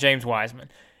 better than James Wiseman.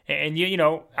 And,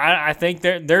 I think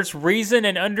there's reason,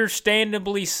 and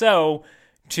understandably so,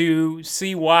 to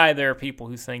see why there are people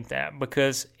who think that,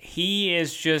 because he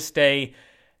is just a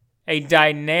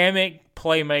dynamic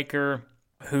playmaker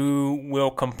who will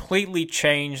completely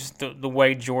change the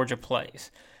way Georgia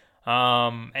plays.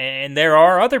 And there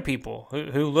are other people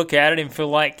who look at it and feel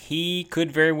like he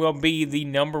could very well be the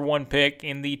number one pick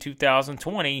in the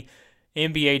 2020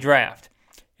 NBA draft.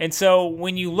 And so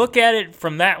when you look at it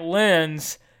from that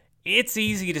lens, it's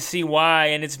easy to see why,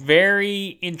 and it's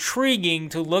very intriguing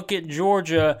to look at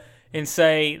Georgia and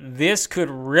say this could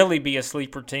really be a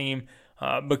sleeper team,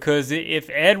 because if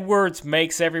Edwards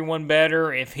makes everyone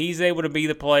better, if he's able to be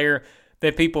the player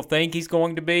that people think he's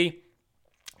going to be,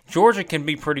 Georgia can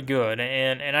be pretty good.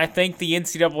 And I think the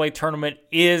NCAA tournament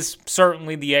is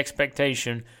certainly the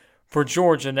expectation for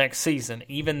Georgia next season,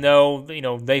 even though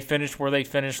they finished where they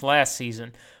finished last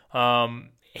season.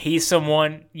 He's a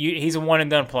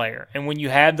one-and-done player. And when you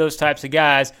have those types of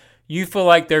guys, you feel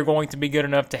like they're going to be good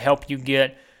enough to help you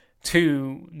get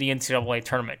to the NCAA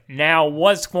tournament. Now,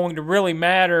 what's going to really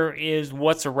matter is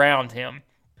what's around him.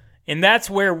 And that's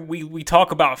where we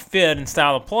talk about fit and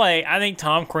style of play. I think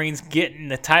Tom Crean's getting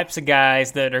the types of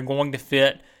guys that are going to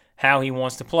fit how he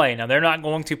wants to play. Now, they're not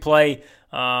going to play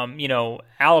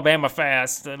Alabama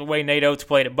fast the way Nate Oates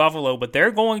played at Buffalo, but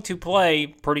they're going to play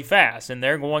pretty fast, and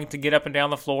they're going to get up and down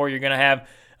the floor. You're going to have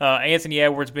Anthony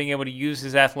Edwards being able to use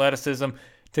his athleticism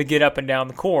to get up and down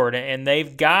the court, and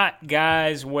they've got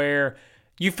guys where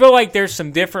you feel like there's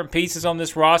some different pieces on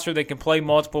this roster that can play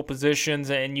multiple positions,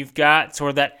 and you've got sort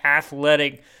of that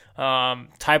athletic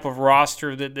type of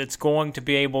roster that's going to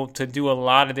be able to do a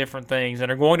lot of different things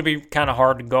and are going to be kind of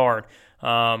hard to guard.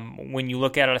 When you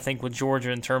look at it, I think, with Georgia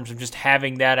in terms of just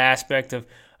having that aspect of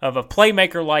a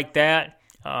playmaker like that,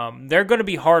 they're going to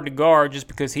be hard to guard just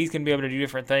because he's going to be able to do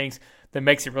different things that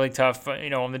makes it really tough,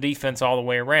 on the defense all the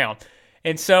way around.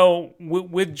 And so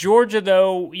with Georgia,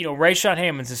 though, Rayshawn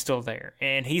Hammonds is still there,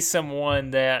 and he's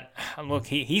someone that, look,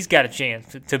 he's got a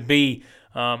chance to be,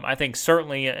 I think,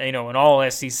 certainly, an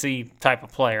all-SEC type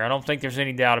of player. I don't think there's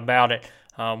any doubt about it,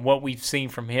 what we've seen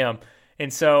from him.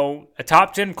 And so a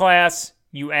top 10 class,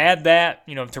 you add that,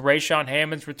 to Rayshawn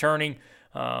Hammonds returning,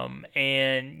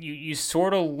 and you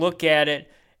sort of look at it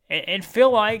and feel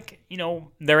like,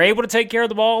 they're able to take care of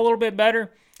the ball a little bit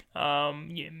better.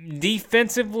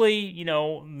 Defensively,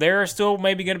 there are still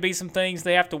maybe going to be some things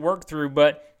they have to work through,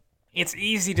 but it's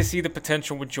easy to see the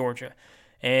potential with Georgia.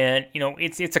 And,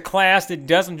 it's a class that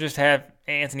doesn't just have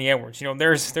Anthony Edwards.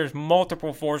 There's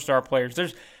multiple four-star players.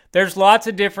 There's lots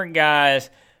of different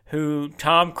guys who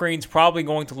Tom Crean's probably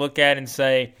going to look at and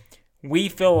say, we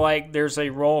feel like there's a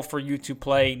role for you to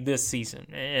play this season.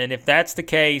 And if that's the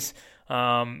case,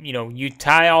 you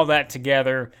tie all that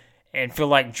together and feel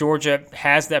like Georgia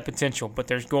has that potential. But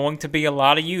there's going to be a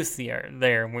lot of youth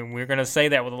there. We're going to say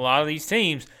that with a lot of these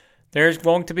teams. There's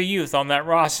going to be youth on that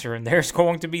roster, and there's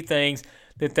going to be things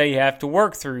that they have to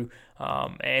work through.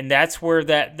 And that's where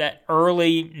that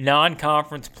early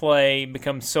non-conference play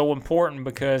becomes so important,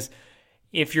 because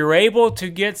if you're able to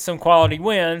get some quality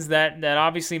wins, that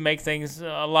obviously make things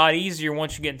a lot easier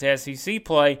once you get into SEC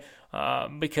play,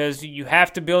 because you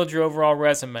have to build your overall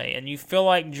resume. And you feel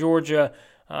like Georgia,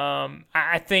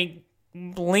 I think,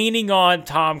 leaning on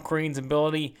Tom Crean's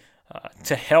ability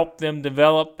to help them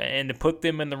develop and to put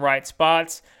them in the right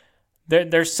spots,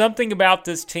 there's something about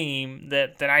this team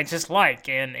that I just like.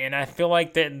 And I feel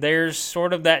like that there's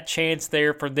sort of that chance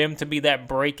there for them to be that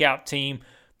breakout team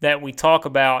that we talk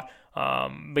about,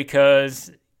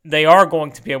 because they are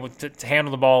going to be able to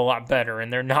handle the ball a lot better,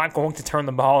 and they're not going to turn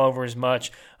the ball over as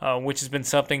much, which has been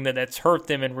something that's hurt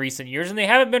them in recent years. And they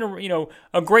haven't been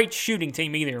a great shooting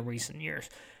team either in recent years.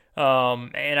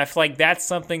 And I feel like that's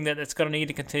something that's going to need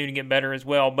to continue to get better as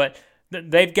well. But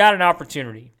they've got an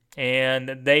opportunity.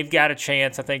 And they've got a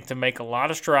chance, I think, to make a lot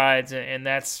of strides, and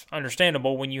that's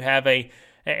understandable when you have a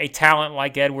talent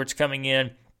like Edwards coming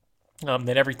in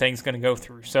that everything's going to go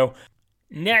through. So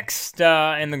next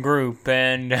in the group,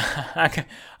 and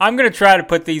I'm going to try to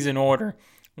put these in order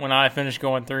when I finish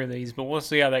going through these, but we'll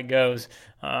see how that goes,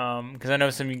 because I know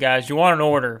some of you guys, you want an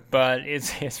order, but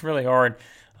it's really hard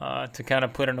to kind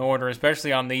of put an order,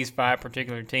 especially on these 5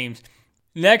 particular teams.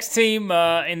 Next team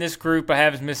in this group I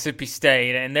have is Mississippi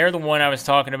State, and they're the one I was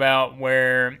talking about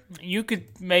where you could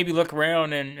maybe look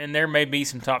around and there may be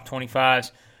some top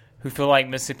 25s who feel like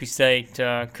Mississippi State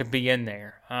could be in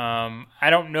there. I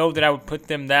don't know that I would put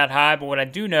them that high, but what I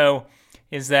do know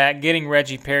is that getting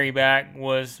Reggie Perry back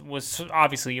was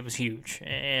obviously it was huge,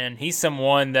 and he's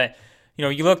someone that, you know,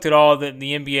 you looked at all the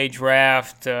NBA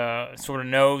draft sort of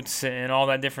notes and all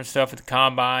that different stuff at the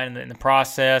combine and the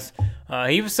process.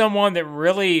 He was someone that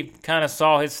really kind of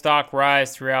saw his stock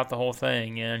rise throughout the whole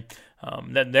thing, and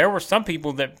that there were some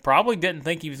people that probably didn't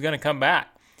think he was going to come back.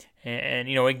 And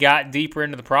you know, it got deeper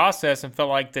into the process and felt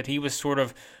like that he was sort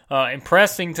of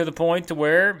impressing to the point to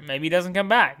where maybe he doesn't come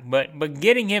back. But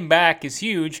getting him back is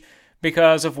huge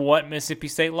because of what Mississippi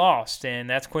State lost, and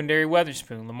that's Quindary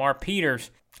Weatherspoon, Lamar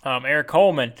Peters, Eric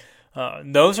Coleman.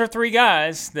 Those are 3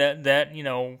 guys that you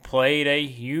know played a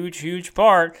huge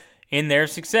part in their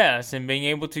success and being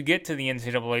able to get to the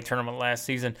NCAA tournament last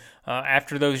season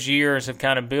after those years of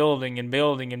kind of building.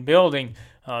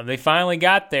 They finally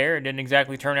got there. It didn't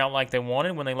exactly turn out like they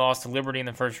wanted when they lost to Liberty in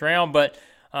the first round, but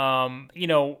you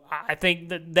know, I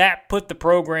think that put the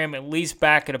program at least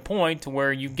back at a point to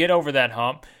where you get over that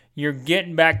hump. You're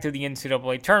getting back to the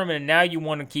NCAA tournament, and now you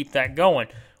want to keep that going.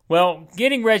 Well,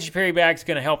 getting Reggie Perry back is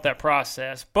going to help that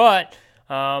process, but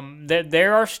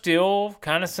there are still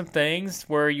kind of some things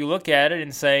where you look at it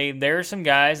and say there are some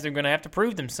guys that are going to have to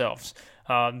prove themselves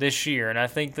this year. And I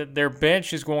think that their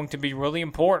bench is going to be really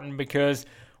important because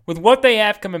with what they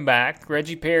have coming back,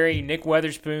 Reggie Perry, Nick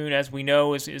Weatherspoon, as we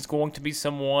know, is going to be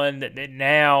someone that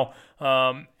now,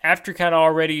 after kind of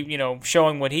already, you know,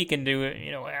 showing what he can do,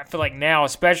 you know, I feel like now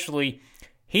especially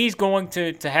he's going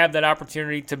to have that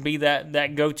opportunity to be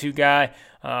that go-to guy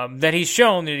that he's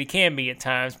shown that he can be at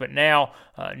times. But now,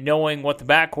 knowing what the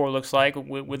backcourt looks like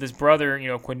with his brother, you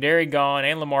know, Quindary gone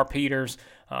and Lamar Peters,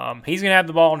 he's going to have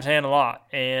the ball in his hand a lot.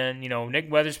 And, you know,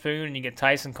 Nick Weatherspoon and you get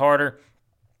Tyson Carter,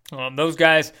 those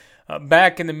guys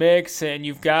back in the mix, and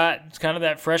you've got kind of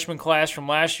that freshman class from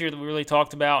last year that we really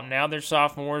talked about. Now they're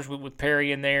sophomores with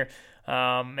Perry in there,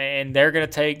 and they're going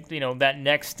to take, you know, that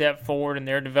next step forward in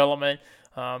their development.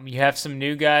 You have some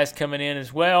new guys coming in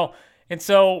as well. And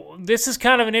so this is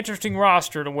kind of an interesting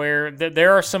roster to where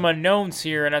there are some unknowns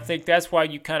here, and I think that's why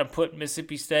you kind of put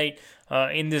Mississippi State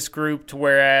in this group, to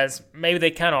whereas maybe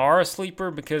they kind of are a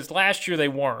sleeper because last year they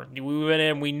weren't. We went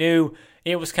in, we knew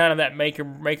it was kind of that make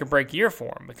or break year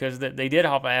for them because they did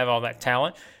have all that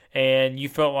talent, and you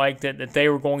felt like that they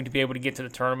were going to be able to get to the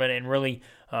tournament and really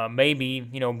maybe,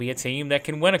 you know, be a team that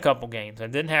can win a couple games.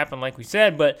 That didn't happen like we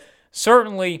said, but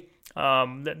certainly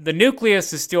the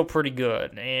nucleus is still pretty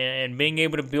good, and being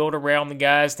able to build around the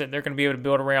guys that they're going to be able to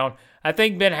build around, I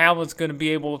think Ben Howland's going to be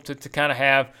able to kind of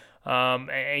have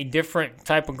a different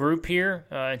type of group here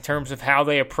in terms of how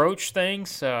they approach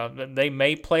things. They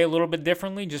may play a little bit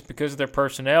differently just because of their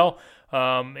personnel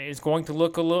is going to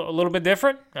look a little bit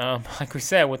different. Like we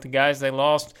said, with the guys they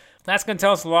lost, that's going to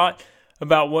tell us a lot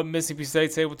about what Mississippi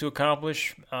State's able to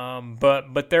accomplish.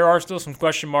 But there are still some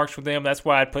question marks with them. That's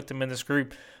why I'd put them in this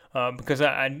group because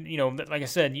I you know, like I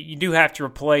said, you do have to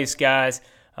replace guys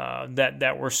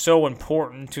that were so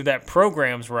important to that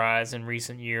program's rise in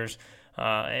recent years.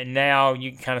 And now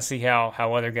you can kind of see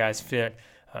how other guys fit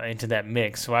into that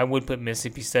mix. So I would put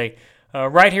Mississippi State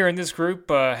right here in this group,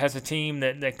 has a team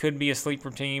that could be a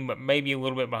sleeper team, but maybe a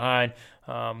little bit behind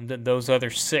those other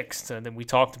 6 that we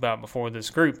talked about before this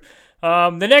group.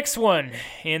 The next one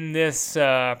in this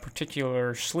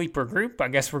particular sleeper group, I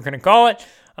guess we're going to call it,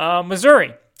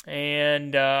 Missouri.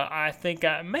 And I think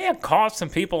I may have caught some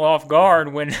people off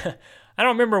guard when I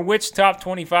don't remember which top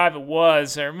 25 it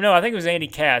was. Or no, I think it was Andy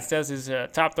Katz. That was his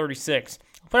top 36.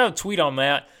 I put out a tweet on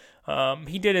that.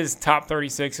 He did his top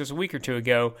 36. It was a week or two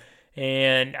ago.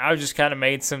 And I just kind of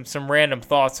made some random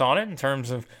thoughts on it in terms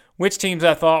of which teams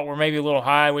I thought were maybe a little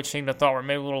high, which teams I thought were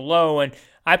maybe a little low. And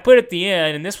I put at the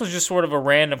end, and this was just sort of a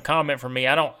random comment from me.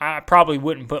 I probably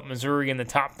wouldn't put Missouri in the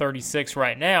top 36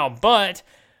 right now, but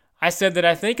I said that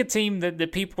I think a team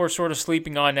that people are sort of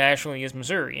sleeping on nationally is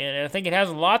Missouri. And I think it has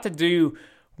a lot to do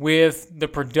with the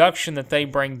production that they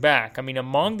bring back. I mean,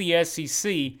 among the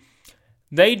SEC,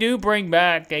 they do bring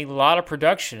back a lot of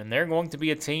production, and they're going to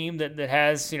be a team that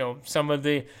has, you know, some of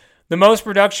the the most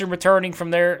production returning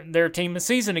from their team a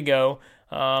season ago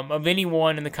of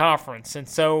anyone in the conference. And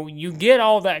so you get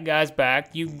all that guys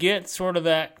back. You get sort of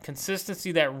that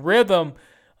consistency, that rhythm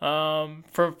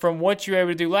from what you were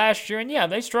able to do last year. And yeah,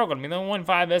 they struggled. I mean, they won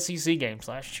 5 SEC games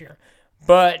last year.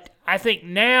 But I think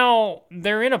now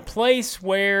they're in a place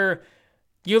where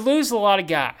you lose a lot of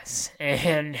guys.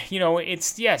 And,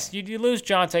 it's, yes, you lose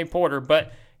Jonte Porter,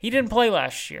 but he didn't play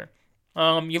last year.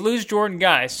 You lose Jordan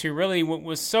Geist, who really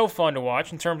was so fun to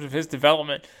watch in terms of his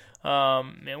development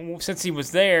since he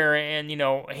was there. And,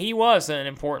 he was an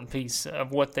important piece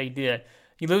of what they did.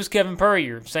 You lose Kevin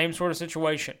Puryear, same sort of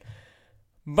situation.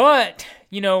 But,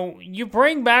 you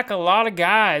bring back a lot of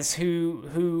guys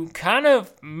who kind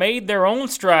of made their own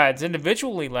strides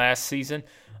individually last season.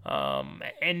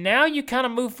 And now you kind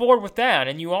of move forward with that.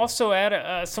 And you also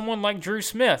add someone like Drew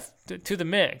Smith to the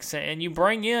mix. And you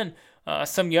bring in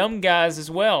some young guys as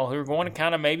well who are going to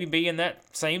kind of maybe be in that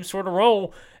same sort of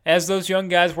role as those young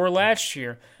guys were last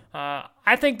year.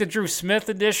 I think the Drew Smith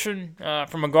addition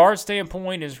from a guard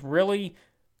standpoint is really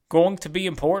going to be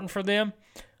important for them.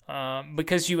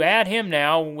 Because you add him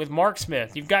now with Mark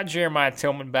Smith. You've got Jeremiah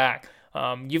Tillman back.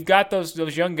 You've got those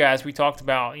young guys we talked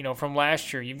about, from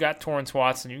last year. You've got Torrance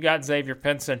Watson. You've got Xavier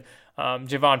Pinson.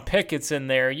 Javon Pickett's in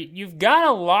there. You've got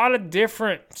a lot of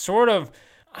different sort of,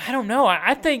 I don't know.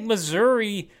 I think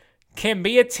Missouri can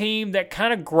be a team that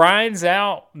kind of grinds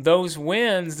out those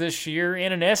wins this year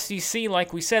in an SEC,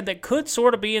 like we said, that could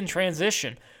sort of be in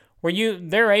transition, where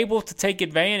they're able to take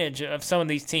advantage of some of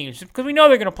these teams. Because we know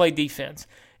they're going to play defense.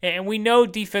 And we know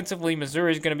defensively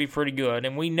Missouri is going to be pretty good.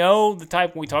 And we know the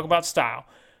type, when we talk about style,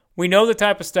 we know the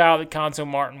type of style that Cuonzo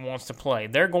Martin wants to play.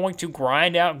 They're going to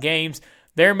grind out games.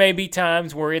 There may be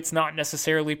times where it's not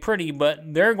necessarily pretty,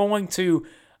 but they're going to,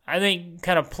 I think,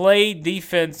 kind of play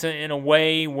defense in a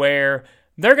way where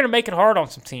they're going to make it hard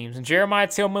on some teams. And Jeremiah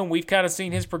Tillman, we've kind of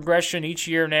seen his progression each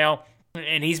year now,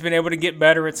 and he's been able to get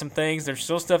better at some things. There's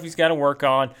still stuff he's got to work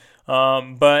on,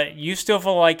 but you still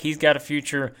feel like he's got a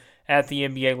future at the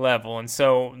NBA level. And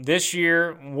so this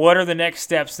year, what are the next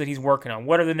steps that he's working on?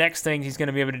 What are the next things he's going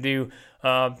to be able to do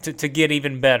to get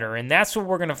even better? And that's what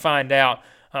we're going to find out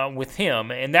with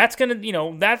him. And that's going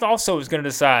to, that also is going to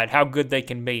decide how good they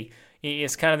can be.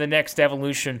 It's kind of the next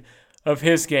evolution of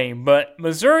his game. But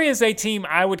Missouri is a team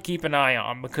I would keep an eye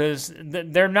on because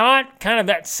they're not kind of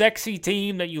that sexy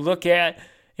team that you look at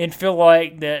and feel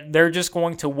like that they're just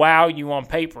going to wow you on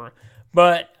paper.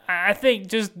 But I think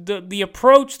just the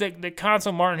approach that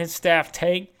Cuonzo Martin and his staff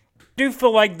take, I do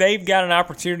feel like they've got an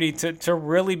opportunity to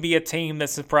really be a team that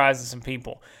surprises some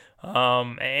people.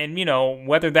 And,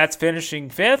 whether that's finishing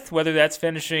fifth, whether that's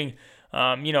finishing,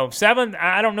 seventh,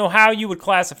 I don't know how you would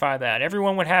classify that.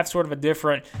 Everyone would have sort of a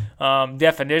different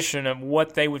definition of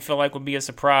what they would feel like would be a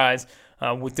surprise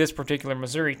with this particular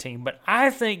Missouri team. But I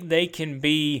think they can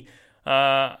be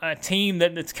a team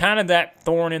that's kind of that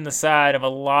thorn in the side of a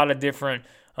lot of different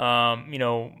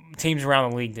teams around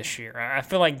the league this year. I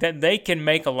feel like that they can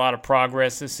make a lot of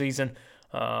progress this season,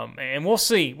 and we'll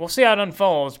see. We'll see how it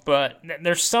unfolds, but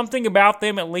there's something about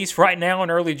them, at least right now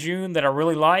in early June, that I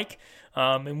really like,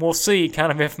 and we'll see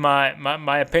kind of if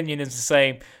my opinion is the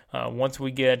same once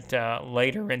we get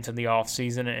later into the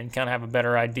offseason and kind of have a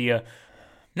better idea.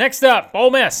 Next up, Ole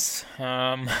Miss.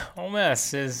 Ole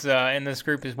Miss is in this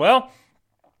group as well.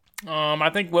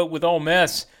 I think with Ole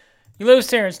Miss, you lose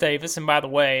Terrence Davis, and by the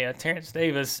way, Terrence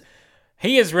Davis,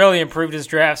 he has really improved his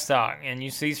draft stock, and you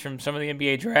see from some of the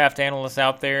NBA draft analysts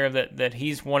out there that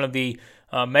he's one of the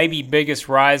maybe biggest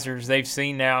risers they've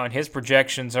seen now, and his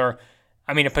projections are,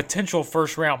 a potential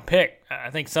first-round pick. I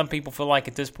think some people feel like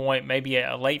at this point maybe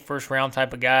a late first-round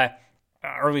type of guy,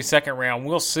 early second round.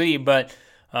 We'll see, but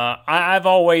I've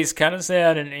always kind of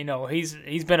said, and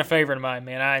he's been a favorite of mine,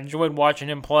 man. I enjoyed watching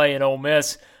him play at Ole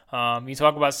Miss. You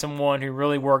talk about someone who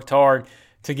really worked hard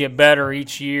to get better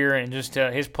each year, and just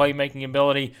his playmaking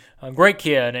ability. A great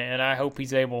kid, and I hope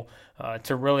he's able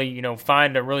to really,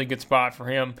 find a really good spot for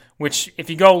him. Which, if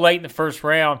you go late in the first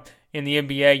round in the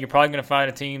NBA, you're probably going to find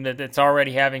a team that's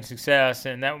already having success,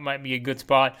 and that might be a good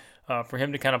spot for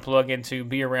him to kind of plug into,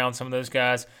 be around some of those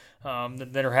guys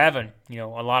that are having, a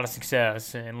lot of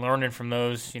success, and learning from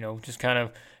those, just kind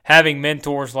of having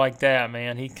mentors like that,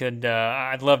 man. He could,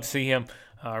 I'd love to see him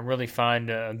really find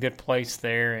a good place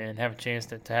there and have a chance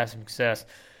to have some success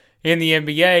in the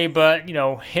NBA. But,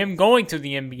 him going to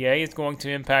the NBA is going to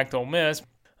impact Ole Miss.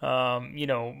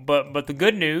 But the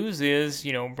good news is,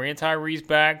 Breon Tyree's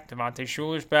back, Devontae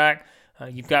Shuler's back.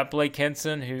 You've got Blake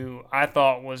Henson, who I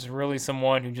thought was really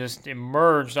someone who just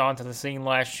emerged onto the scene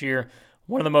last year.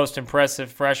 One of the most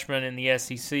impressive freshmen in the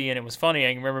SEC, and it was funny.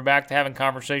 I can remember back to having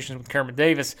conversations with Kermit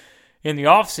Davis in the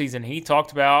offseason, he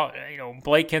talked about,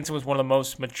 Blake Hinson was one of the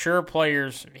most mature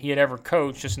players he had ever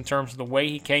coached, just in terms of the way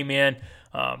he came in,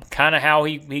 kind of how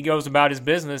he goes about his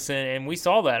business, and we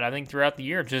saw that, I think, throughout the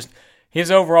year, just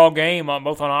his overall game,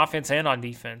 both on offense and on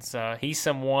defense. He's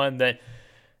someone that,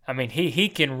 he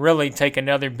can really take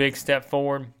another big step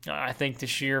forward, I think,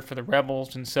 this year for the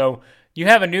Rebels. And so you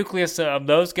have a nucleus of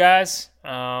those guys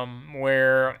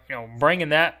where, bringing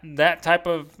that type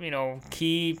of,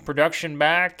 key production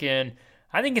back. And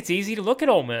I think it's easy to look at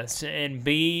Ole Miss and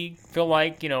feel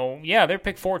like, they're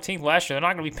picked 14th last year. They're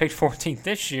not going to be picked 14th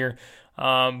this year.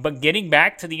 But getting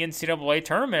back to the NCAA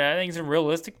tournament, I think is a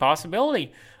realistic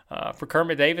possibility for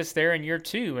Kermit Davis there in year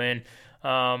 2. And,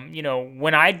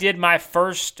 when I did my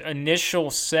first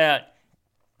initial set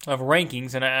of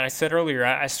rankings, and I said earlier,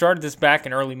 I started this back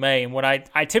in early May, and what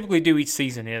I typically do each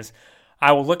season is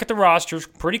I will look at the rosters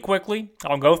pretty quickly.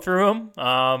 I'll go through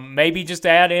them, maybe just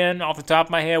add in off the top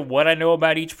of my head what I know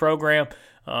about each program,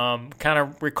 kind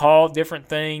of recall different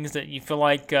things that you feel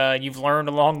like you've learned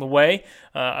along the way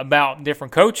about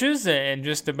different coaches and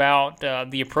just about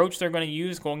the approach they're going to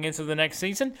use going into the next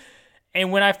season. And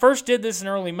when I first did this in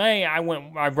early May,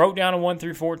 I wrote down a 1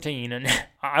 through 14, and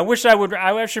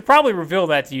I should probably reveal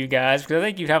that to you guys because I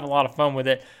think you'd have a lot of fun with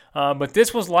it. But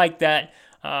this was like that,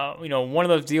 one of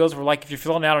those deals where, like, if you're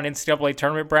filling out an NCAA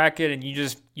tournament bracket and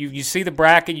you see the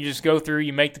bracket, you just go through,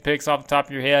 you make the picks off the top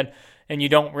of your head, and you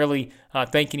don't really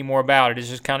think anymore about it. It's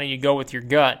just kind of you go with your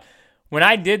gut. When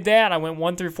I did that, I went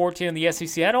 1 through 14 in the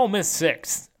SEC. I had Ole Miss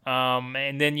 6th,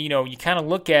 and then you kind of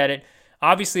look at it.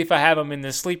 Obviously, if I have them in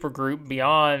the sleeper group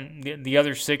beyond the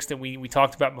other 6 that we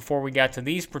talked about before we got to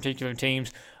these particular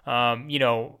teams,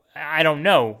 I don't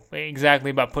know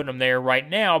exactly about putting them there right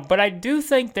now, but I do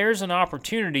think there's an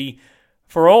opportunity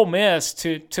for Ole Miss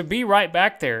to be right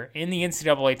back there in the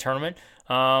NCAA tournament.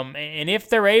 And if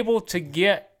they're able to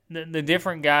get the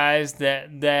different guys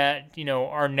that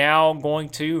are now going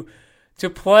to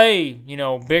play,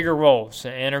 bigger roles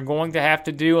and are going to have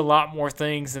to do a lot more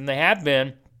things than they have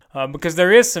been, because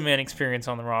there is some inexperience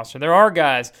on the roster. There are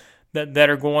guys that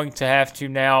are going to have to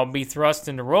now be thrust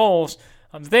into roles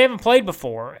that they haven't played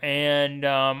before. And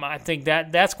I think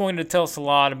that's going to tell us a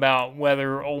lot about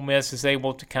whether Ole Miss is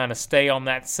able to kind of stay on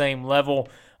that same level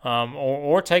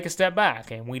or take a step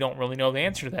back. And we don't really know the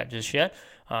answer to that just yet.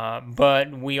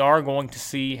 But we are going to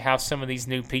see how some of these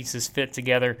new pieces fit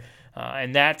together.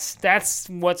 And that's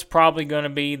what's probably going to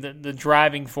be the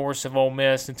driving force of Ole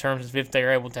Miss in terms of if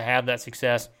they're able to have that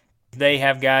success. They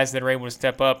have guys that are able to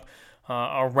step up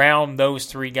around those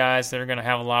 3 guys that are going to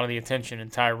have a lot of the attention in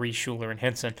Tyree, Schuler, and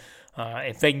Henson.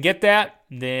 If they can get that,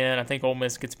 then I think Ole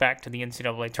Miss gets back to the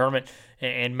NCAA tournament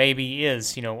and maybe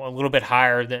is, a little bit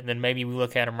higher than maybe we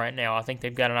look at them right now. I think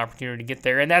they've got an opportunity to get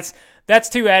there, and that's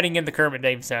too adding in the Kermit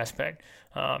Davis aspect.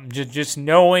 Just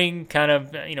knowing kind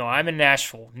of, I'm in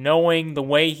Nashville, knowing the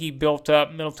way he built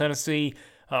up Middle Tennessee,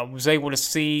 was able to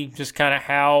see just kind of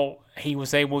how he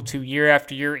was able to year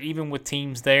after year, even with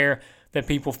teams there that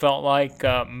people felt like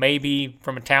maybe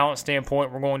from a talent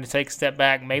standpoint were going to take a step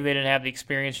back. Maybe they didn't have the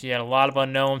experience. You had a lot of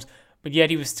unknowns, but yet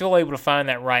he was still able to find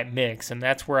that right mix, and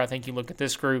that's where I think you look at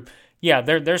this group. Yeah,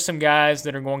 there's some guys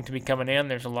that are going to be coming in.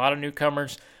 There's a lot of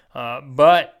newcomers,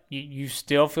 but you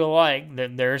still feel like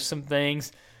that there's some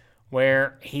things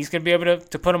where he's going to be able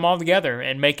to put them all together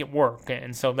and make it work.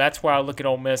 And so that's why I look at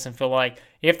Ole Miss and feel like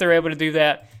if they're able to do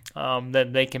that,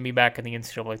 that they can be back in the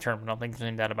NCAA tournament. I don't think there's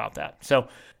any doubt about that. So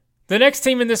the next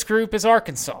team in this group is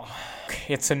Arkansas.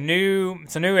 It's a new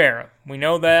era. We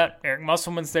know that. Eric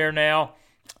Musselman's there now.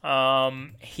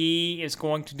 He is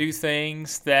going to do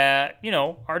things that,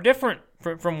 are different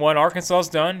from what Arkansas has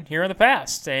done here in the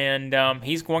past. And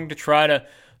he's going to try to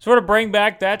sort of bring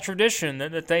back that tradition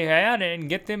that they had and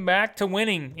get them back to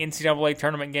winning NCAA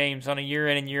tournament games on a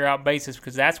year-in and year-out basis,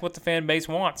 because that's what the fan base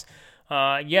wants.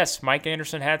 Yes, Mike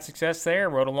Anderson had success there,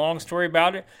 wrote a long story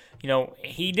about it.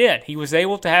 He did. He was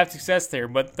able to have success there,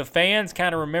 but the fans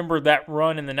kind of remember that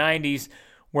run in the 90s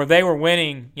where they were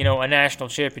winning, a national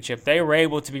championship. They were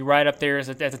able to be right up there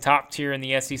at the top tier in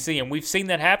the SEC, and we've seen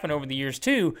that happen over the years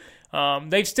too.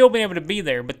 They've still been able to be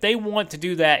there, but they want to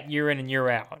do that year in and year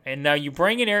out. And now you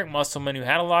bring in Eric Musselman, who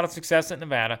had a lot of success at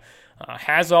Nevada,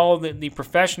 has all of the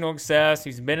professional success.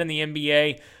 He's been in the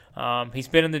NBA. He's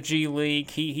been in the G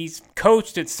League. He's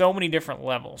coached at so many different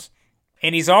levels.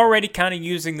 And he's already kind of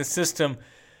using the system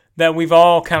that we've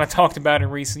all kind of talked about in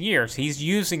recent years. He's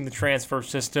using the transfer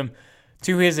system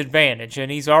to his advantage,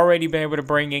 and he's already been able to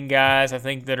bring in guys, I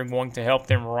think, that are going to help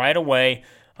them right away.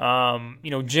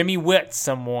 Jimmy Witt's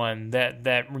someone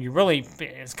that really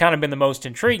has kind of been the most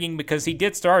intriguing because he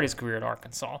did start his career at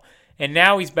Arkansas, and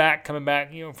now he's coming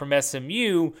back, from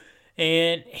SMU,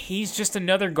 And he's just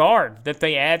another guard that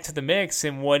they add to the mix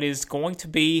in what is going to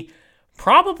be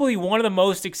probably one of the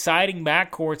most exciting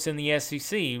backcourts in the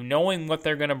SEC, knowing what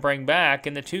they're going to bring back.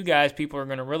 And the two guys people are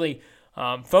going to really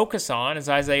focus on is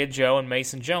Isaiah Joe and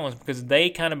Mason Jones, because they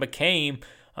kind of became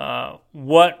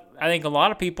what I think a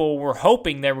lot of people were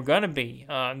hoping they were going to be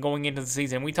going into the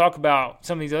season. We talk about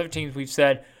some of these other teams we've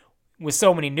said with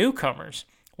so many newcomers.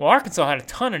 Well, Arkansas had a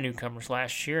ton of newcomers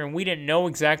last year, and we didn't know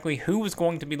exactly who was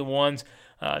going to be the ones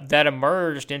that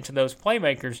emerged into those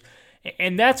playmakers.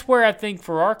 And that's where I think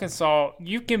for Arkansas,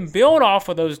 you can build off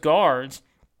of those guards,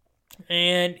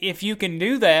 and if you can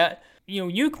do that,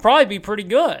 you could probably be pretty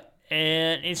good.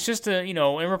 And it's just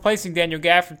and replacing Daniel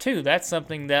Gafford too. That's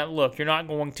something that, look, you're not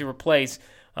going to replace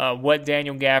what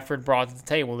Daniel Gafford brought to the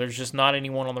table. There's just not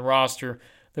anyone on the roster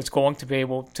that's going to be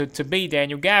able to be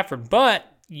Daniel Gafford. But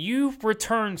you've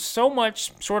returned so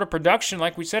much sort of production,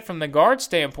 like we said, from the guard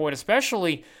standpoint,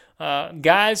 especially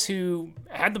guys who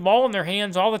had the ball in their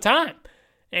hands all the time.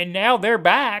 And now they're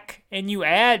back, and you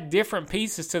add different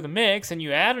pieces to the mix, and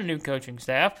you add a new coaching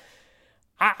staff.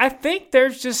 I think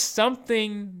there's just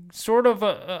something sort of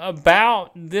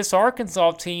about this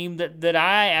Arkansas team that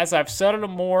as I've settled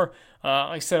them more,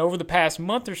 like I said, over the past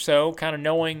month or so, kind of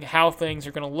knowing how things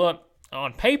are going to look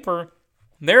on paper,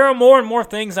 there are more and more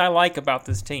things I like about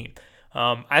this team.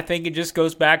 I think it just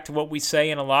goes back to what we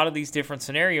say in a lot of these different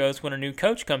scenarios when a new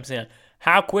coach comes in.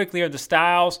 How quickly are the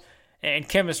styles and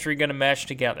chemistry going to mesh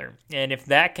together? And if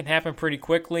that can happen pretty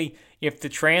quickly, if the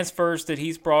transfers that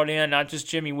he's brought in, not just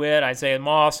Jimmy Witt, Isaiah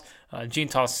Moss, Gene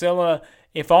Tausila,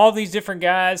 if all these different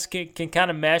guys can kind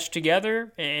of mesh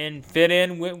together and fit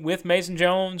in with Mason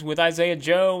Jones, with Isaiah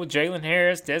Joe, with Jalen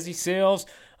Harris, Desi Sills,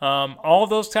 all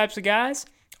those types of guys,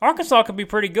 Arkansas could be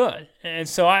pretty good. And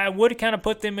so I would kind of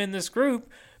put them in this group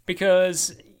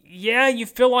because, yeah, you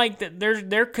feel like that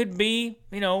there could be,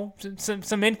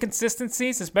 some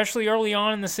inconsistencies, especially early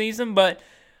on in the season. But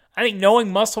I think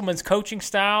knowing Musselman's coaching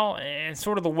style and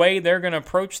sort of the way they're going to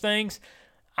approach things,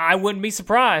 I wouldn't be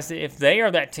surprised if they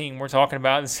are that team we're talking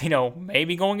about.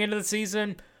 Maybe going into the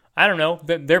season, I don't know,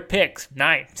 their picks,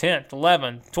 9th, 10th,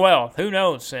 11th, 12th, who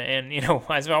knows? And,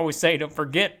 as I always say, don't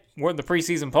forget where the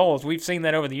preseason polls. We've seen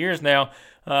that over the years now.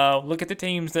 Look at the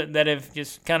teams that have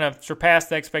just kind of surpassed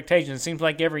the expectations. It seems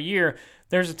like every year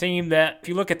there's a team that, if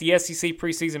you look at the SEC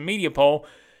preseason media poll,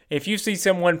 if you see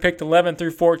someone picked 11th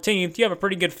through 14th, you have a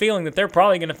pretty good feeling that they're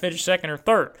probably going to finish second or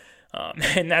third.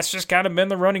 And that's just kind of been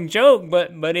the running joke,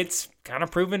 but it's kind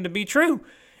of proven to be true.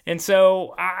 And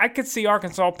so I could see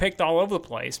Arkansas picked all over the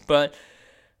place, but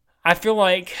I feel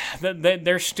like that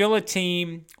they're still a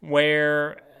team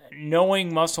where,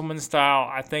 knowing Musselman's style,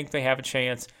 I think they have a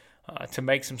chance to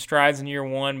make some strides in year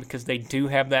one because they do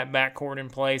have that backcourt in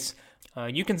place.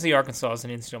 You can see Arkansas as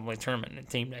an NCAA tournament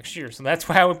team next year. So that's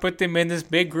why I would put them in this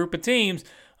big group of teams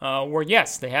where,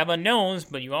 yes, they have unknowns,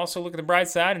 but you also look at the bright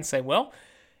side and say, well,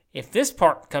 if this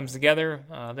part comes together,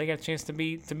 they got a chance to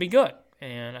be good.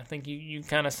 And I think you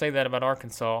kind of say that about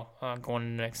Arkansas going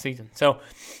into next season. So,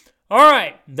 all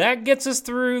right, that gets us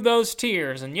through those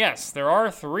tiers. And yes, there are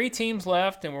 3 teams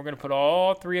left, and we're going to put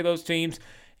all 3 of those teams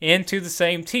into the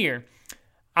same tier.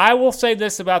 I will say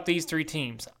this about these 3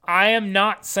 teams. I am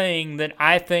not saying that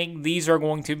I think these are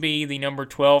going to be the number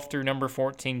 12 through number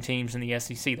 14 teams in the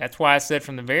SEC. That's why I said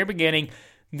from the very beginning,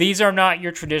 these are not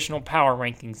your traditional power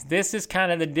rankings. This is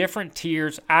kind of the different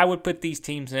tiers I would put these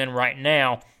teams in right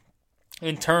now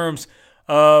in terms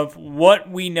of what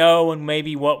we know and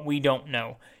maybe what we don't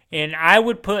know. And I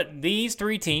would put these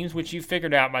 3 teams, which you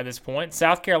figured out by this point,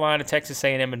 South Carolina, Texas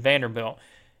A&M, and Vanderbilt,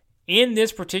 in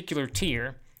this particular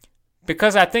tier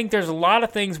because I think there's a lot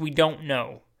of things we don't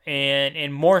know,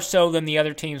 and more so than the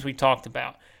other teams we talked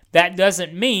about. That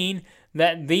doesn't mean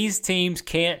that these teams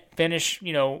can't finish,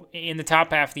 in the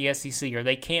top half of the SEC, or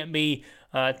they can't be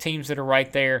teams that are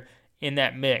right there in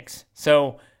that mix.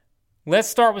 So let's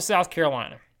start with South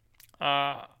Carolina.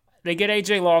 They get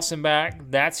A.J. Lawson back.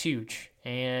 That's huge.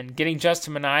 And getting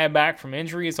Justin Minaya back from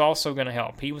injury is also going to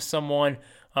help. He was someone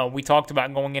we talked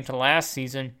about going into last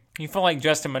season. You feel like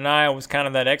Justin Minaya was kind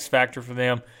of that X factor for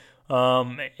them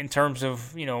in terms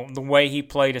of, the way he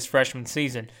played his freshman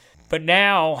season. But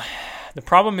now the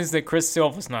problem is that Chris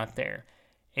Silva's not there.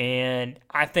 And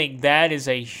I think that is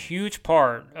a huge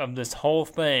part of this whole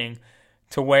thing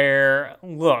to where,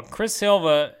 look, Chris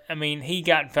Silva, he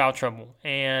got in foul trouble.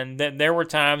 And there were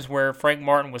times where Frank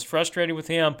Martin was frustrated with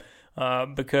him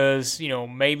because,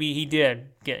 maybe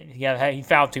he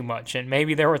fouled too much. And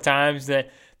maybe there were times that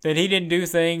he didn't do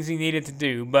things he needed to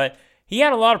do. But he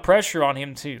had a lot of pressure on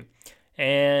him too.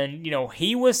 And,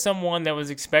 he was someone that was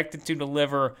expected to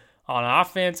deliver on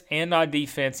offense and on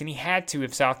defense, and he had to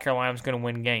if South Carolina was going to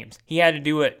win games. He had to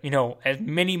do it, as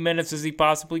many minutes as he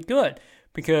possibly could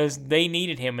because they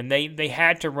needed him, and they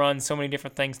had to run so many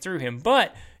different things through him.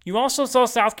 But you also saw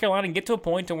South Carolina get to a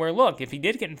point to where, look, if he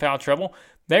did get in foul trouble,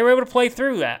 they were able to play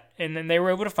through that, and then they were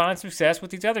able to find success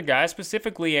with these other guys,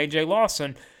 specifically A.J.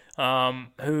 Lawson,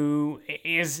 who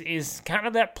is kind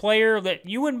of that player that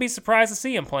you wouldn't be surprised to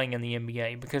see him playing in the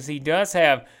NBA because he does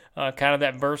have kind of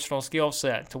that versatile skill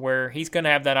set to where he's going to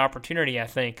have that opportunity, I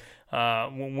think,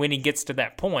 when he gets to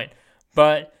that point.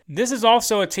 But this is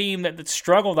also a team that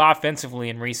struggled offensively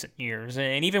in recent years,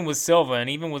 and even with Silva and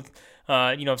even with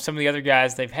some of the other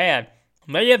guys they've had,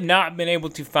 they have not been able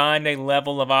to find a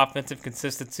level of offensive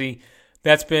consistency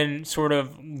that's been sort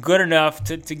of good enough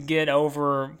to get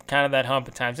over kind of that hump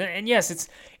at times. And yes,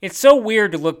 it's so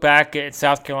weird to look back at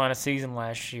South Carolina's season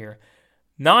last year.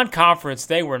 Non-conference,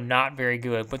 they were not very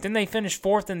good, but then they finished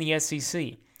 4th in the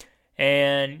SEC.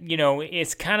 And,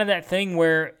 it's kind of that thing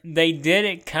where they did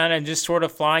it kind of just sort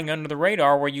of flying under the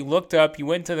radar, where you looked up, you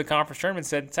went to the conference tournament and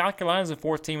said, South Carolina's the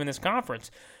 4th team in this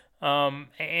conference.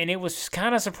 And it was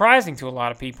kind of surprising to a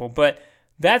lot of people, but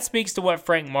that speaks to what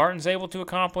Frank Martin's able to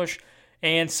accomplish.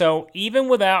 And so even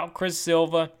without Chris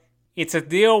Silva, it's a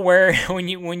deal where when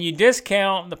you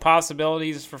discount the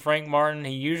possibilities for Frank Martin,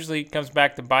 he usually comes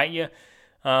back to bite you.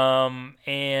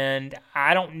 And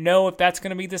I don't know if that's going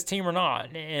to be this team or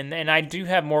not. And I do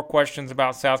have more questions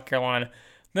about South Carolina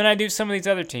than I do some of these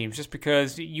other teams, just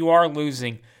because you are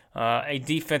losing a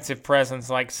defensive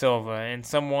presence like Silva and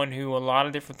someone who a lot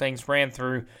of different things ran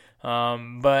through.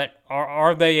 But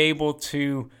are they able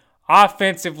to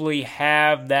offensively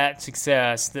have that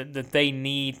success that they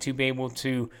need to be able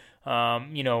to,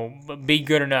 be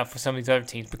good enough for some of these other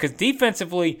teams? Because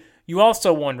defensively, you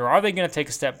also wonder, are they going to take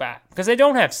a step back? Because they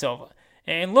don't have Silva.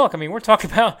 And look, we're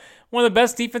talking about one of the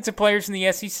best defensive players in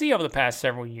the SEC over the past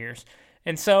several years.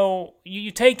 And so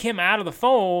you take him out of the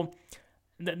fold,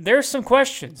 there's some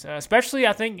questions, especially,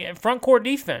 I think, front court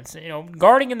defense,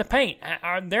 guarding in the paint.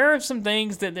 There are some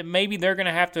things that maybe they're going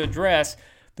to have to address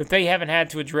that they haven't had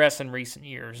to address in recent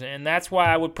years. And that's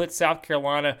why I would put South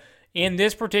Carolina in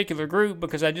this particular group,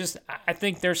 because I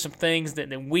think there's some things that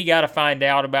we got to find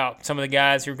out about some of the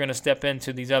guys who are going to step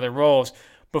into these other roles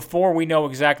before we know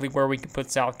exactly where we can put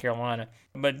South Carolina.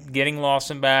 But getting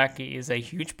Lawson back is a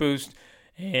huge boost.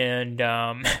 And,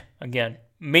 again,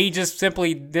 me just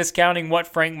simply discounting what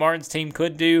Frank Martin's team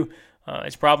could do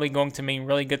is probably going to mean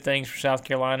really good things for South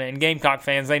Carolina. And Gamecock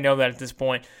fans, they know that at this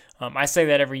point. I say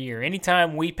that every year.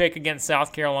 Anytime we pick against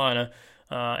South Carolina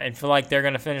and feel like they're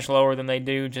going to finish lower than they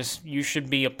do, you should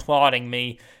be applauding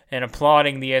me and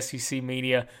applauding the SEC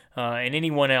media and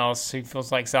anyone else who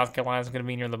feels like South Carolina is going to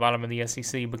be near the bottom of the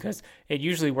SEC, because it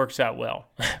usually works out well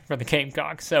for the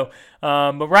Gamecocks. So,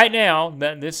 but right now,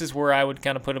 this is where I would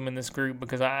kind of put them in this group,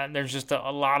 because there's just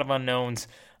a lot of unknowns,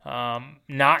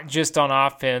 not just on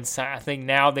offense. I think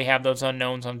now they have those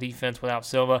unknowns on defense without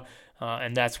Silva.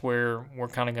 And that's where we're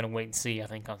kind of going to wait and see, I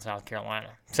think, on South Carolina.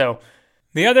 So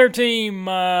the other team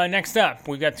next up,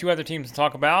 we've got two other teams to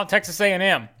talk about. Texas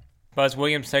A&M. Buzz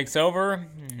Williams takes over.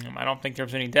 I don't think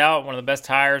there's any doubt. One of the best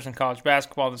hires in college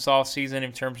basketball this offseason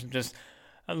in terms of just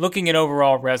looking at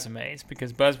overall resumes,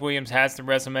 because Buzz Williams has the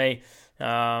resume,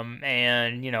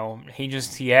 and,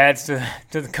 he adds to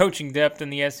the coaching depth in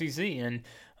the SEC. And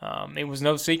it was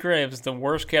no secret. It was the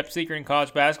worst kept secret in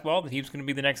college basketball that he was going to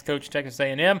be the next coach of Texas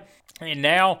A&M. And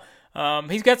now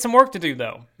he's got some work to do,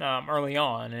 though, early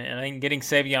on. And I think getting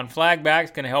Savion Flagg back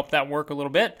is going to help that work a little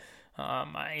bit.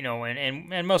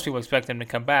 And most people expect him to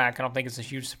come back. I don't think it's a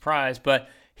huge surprise, but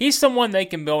he's someone they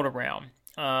can build around.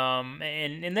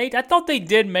 I thought they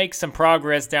did make some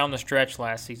progress down the stretch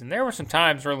last season. There were some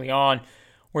times early on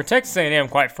where Texas A&M,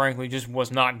 quite frankly, just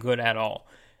was not good at all.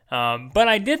 But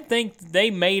I did think they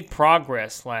made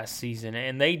progress last season,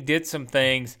 and they did some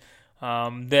things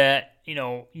that,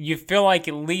 you feel like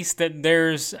at least that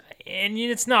there's, and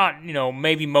it's not,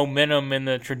 maybe momentum in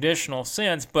the traditional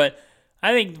sense, but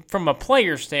I think from a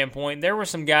player standpoint, there were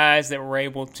some guys that were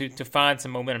able to find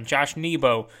some momentum. Josh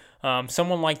Nebo,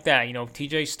 someone like that,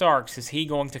 TJ Starks, is he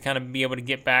going to kind of be able to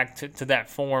get back to that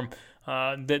form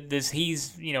that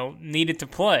he's needed to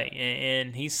play,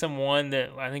 and he's someone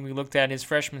that I think we looked at his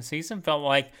freshman season, felt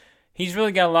like he's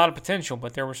really got a lot of potential,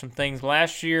 but there were some things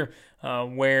last year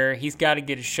where he's got to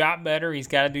get his shot better, he's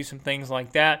got to do some things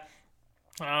like that.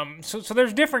 So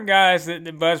there's different guys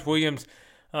that Buzz Williams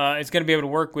is going to be able to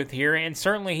work with here, and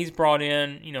certainly he's brought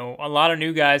in a lot of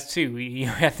new guys too.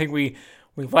 I think we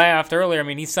laughed earlier.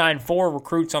 He signed 4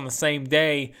 recruits on the same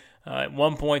day at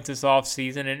one point this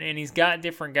offseason, and he's got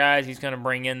different guys he's going to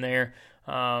bring in there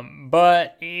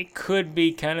But it could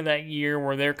be kind of that year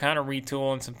where they're kind of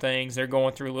retooling some things. They're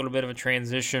going through a little bit of a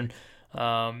transition,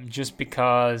 just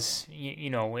because,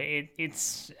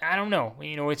 it's, I don't know.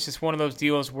 It's just one of those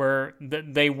deals where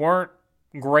they weren't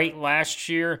great last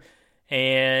year,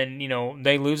 and,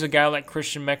 they lose a guy like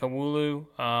Christian Mekawulu,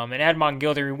 and Admon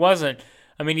Gilder,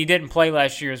 he didn't play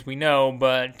last year, as we know,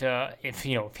 but if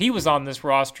he was on this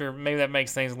roster, maybe that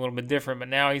makes things a little bit different. But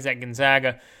now he's at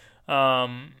Gonzaga.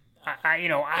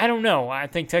 I don't know. I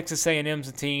think Texas A&M's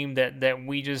a team that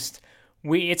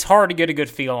it's hard to get a good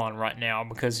feel on right now,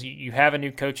 because you have a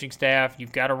new coaching staff,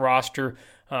 you've got a roster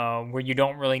where you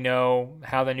don't really know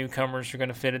how the newcomers are going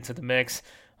to fit into the mix,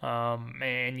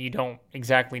 and you don't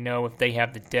exactly know if they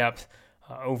have the depth.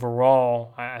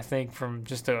 Overall, I think from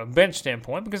just a bench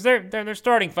standpoint, because their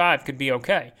starting five could be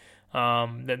okay.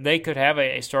 That they could have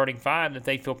a starting five that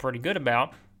they feel pretty good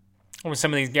about with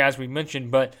some of these guys we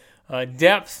mentioned, but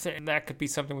depth, that could be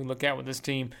something we look at with this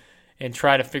team and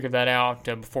try to figure that out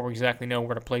before we exactly know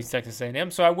where to place Texas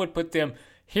A&M. So I would put them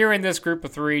here in this group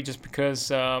of three, just because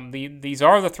these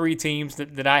are the three teams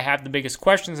that I have the biggest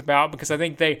questions about, because I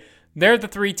think they're the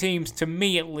three teams, to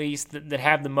me at least, that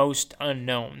have the most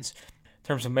unknowns in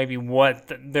terms of maybe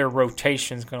what their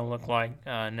rotation is going to look like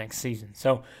next season.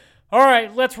 So, all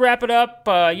right, let's wrap it up.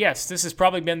 Yes, this has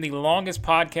probably been the longest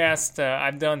podcast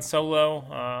I've done solo.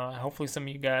 Hopefully some of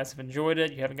you guys have enjoyed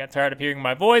it. You haven't got tired of hearing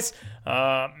my voice.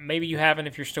 Maybe you haven't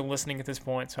if you're still listening at this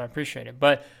point, so I appreciate it.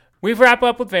 But we wrap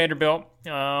up with Vanderbilt,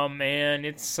 and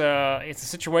it's a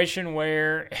situation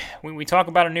where we talk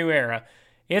about a new era.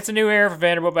 It's a new era for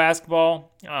Vanderbilt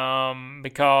basketball,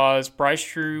 because Bryce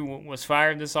Drew was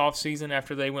fired this offseason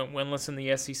after they went winless in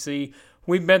the SEC.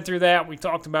 We've been through that. We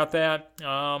talked about that,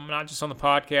 not just on the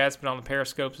podcast, but on the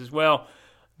Periscopes as well,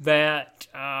 that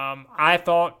I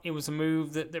thought it was a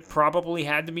move that probably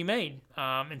had to be made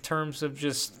in terms of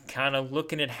just kind of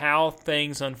looking at how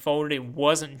things unfolded. It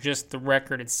wasn't just the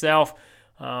record itself.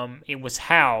 It was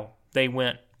how they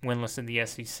went winless in the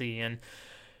SEC. And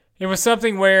it was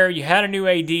something where you had a new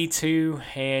AD too,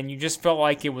 and you just felt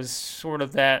like it was sort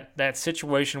of that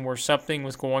situation where something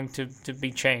was going to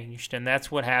be changed, and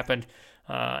that's what happened.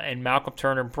 And Malcolm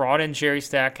Turner brought in Jerry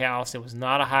Stackhouse. It was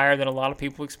not a hire that a lot of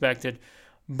people expected,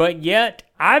 but yet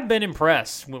I've been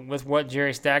impressed with what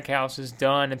Jerry Stackhouse has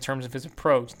done in terms of his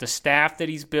approach, the staff that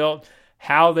he's built,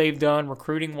 how they've done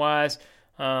recruiting-wise.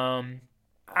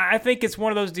 I think it's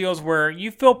one of those deals where you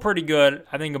feel pretty good,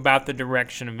 I think, about the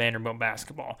direction of Vanderbilt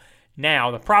basketball. Now,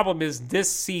 the problem is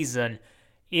this season,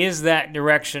 is that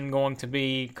direction going to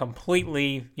be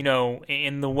completely,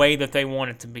 in the way that they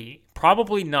want it to be?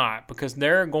 Probably not, because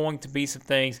there are going to be some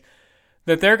things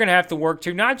that they're going to have to work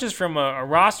to, not just from a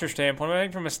roster standpoint, but I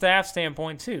think from a staff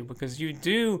standpoint too, because you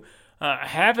do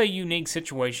have a unique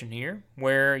situation here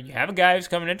where you have a guy who's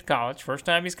coming into college, first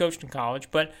time he's coached in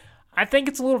college, but I think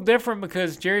it's a little different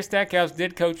because Jerry Stackhouse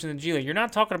did coach in the G League. You're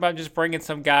not talking about just bringing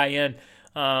some guy in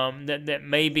that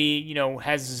maybe,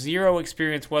 has zero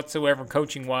experience whatsoever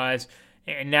coaching-wise,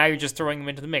 and now you're just throwing him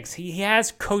into the mix. He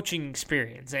has coaching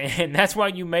experience, and that's why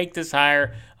you make this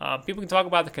hire. People can talk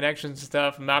about the connections and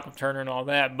stuff, and Malcolm Turner and all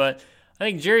that, but I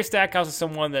think Jerry Stackhouse is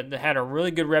someone that had a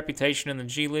really good reputation in the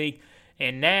G League,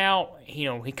 and now,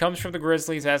 he comes from the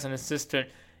Grizzlies as an assistant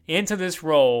into this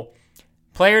role.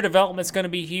 Player development's going to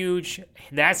be huge.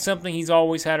 That's something he's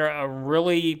always had a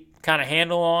really kind of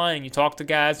handle on, and you talk to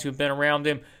guys who have been around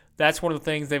him. That's one of the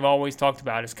things they've always talked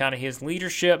about is kind of his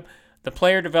leadership, the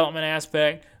player development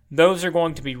aspect. Those are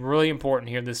going to be really important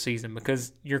here this season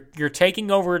because you're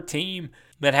taking over a team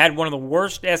that had one of the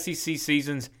worst SEC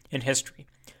seasons in history.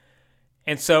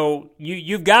 And so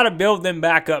you've got to build them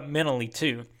back up mentally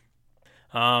too.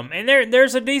 And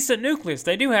there's a decent nucleus.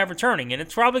 They do have returning, and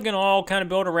it's probably going to all kind of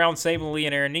build around Saban Lee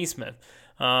and Aaron Nesmith.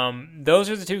 Those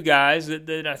are the two guys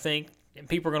that I think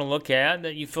people are going to look at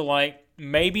that you feel like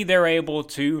maybe they're able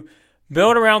to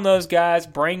build around those guys,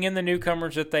 bring in the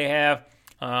newcomers that they have.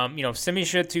 Semi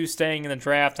Shittu staying in the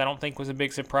draft I don't think was a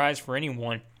big surprise for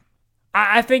anyone.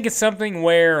 I think it's something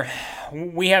where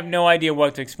we have no idea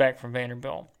what to expect from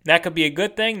Vanderbilt. That could be a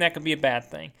good thing. That could be a bad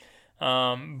thing.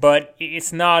 But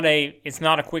it's not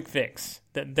a quick fix.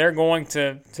 They're going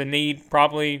to need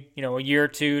probably a year or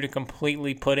two to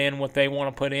completely put in what they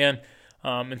want to put in.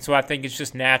 And so I think it's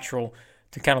just natural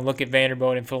to kind of look at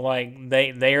Vanderbilt and feel like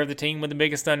they are the team with the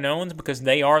biggest unknowns because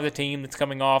they are the team that's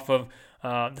coming off of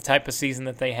the type of season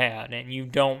that they had. And you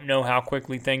don't know how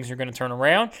quickly things are going to turn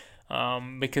around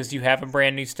because you have a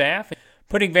brand new staff.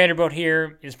 Putting Vanderbilt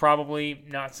here is probably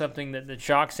not something that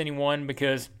shocks anyone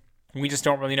because we just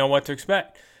don't really know what to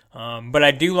expect. But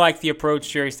I do like the approach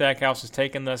Jerry Stackhouse has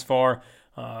taken thus far.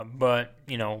 But,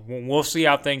 we'll see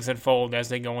how things unfold as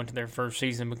they go into their first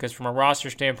season, because from a roster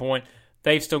standpoint,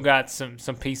 they've still got some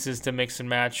pieces to mix and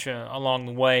match along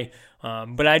the way.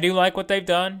 But I do like what they've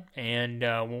done, and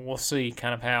we'll see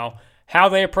kind of how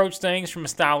they approach things from a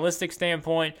stylistic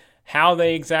standpoint, how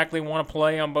they exactly want to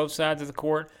play on both sides of the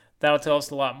court. That'll tell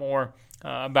us a lot more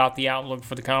about the outlook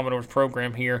for the Commodores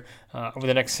program here over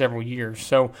the next several years.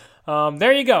 So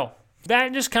there you go.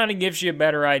 That just kind of gives you a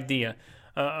better idea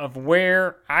of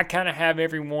where I kind of have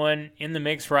everyone in the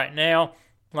mix right now.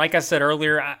 Like I said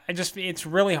earlier, it's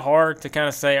really hard to kind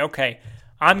of say, okay,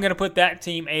 I'm going to put that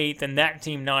team 8th and that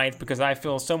team 9th because I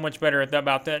feel so much better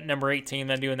about that number 8 team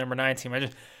than I do a number 9 team.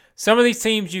 Some of these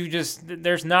teams,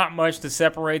 there's not much that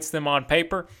separates them on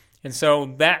paper, and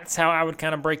so that's how I would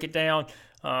kind of break it down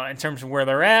in terms of where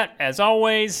they're at. As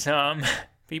always,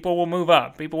 people will move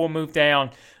up. People will move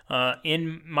down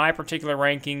in my particular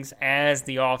rankings as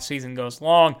the offseason goes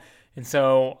along. And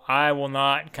so I will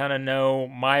not kind of know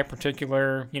my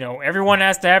particular, everyone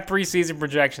has to have preseason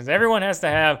projections. Everyone has to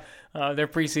have their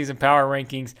preseason power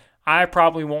rankings. I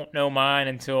probably won't know mine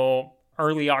until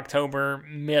early October,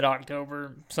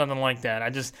 mid-October, something like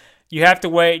that. You have to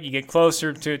wait. You get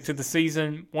closer to the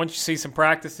season. Once you see some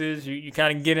practices, you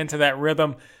kind of get into that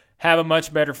rhythm, have a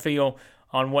much better feel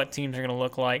on what teams are going to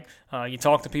look like. You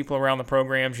talk to people around the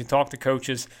programs, you talk to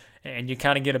coaches, and you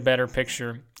kind of get a better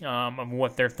picture of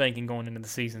what they're thinking going into the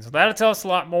season. So that'll tell us a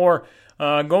lot more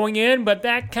going in, but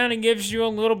that kind of gives you a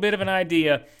little bit of an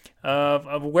idea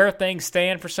of where things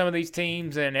stand for some of these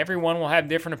teams, and everyone will have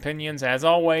different opinions. As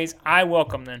always, I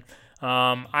welcome them.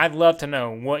 I'd love to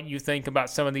know what you think about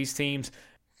some of these teams.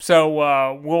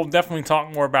 So we'll definitely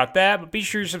talk more about that, but be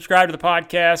sure you subscribe to the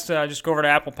podcast. Just go over to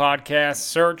Apple Podcasts,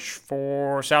 search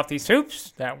for Southeast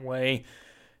Hoops. That way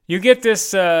you get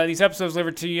these episodes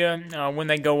delivered to you when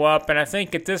they go up. And I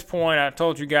think at this point, I've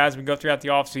told you guys we go throughout the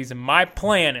offseason. My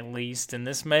plan, at least, and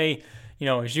this may,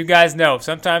 as you guys know,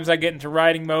 sometimes I get into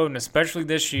writing mode, and especially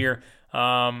this year,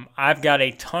 I've got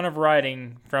a ton of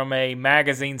writing from a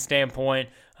magazine standpoint,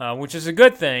 which is a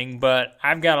good thing, but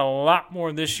I've got a lot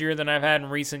more this year than I've had in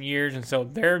recent years, and so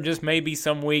there just may be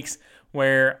some weeks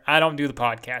where I don't do the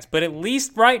podcast. But at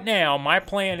least right now, my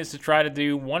plan is to try to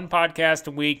do one podcast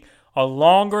a week, a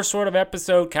longer sort of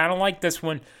episode, kind of like this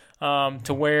one,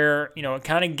 to where, it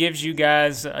kind of gives you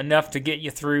guys enough to get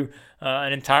you through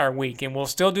an entire week. And we'll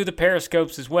still do the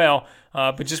Periscopes as well,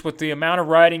 but just with the amount of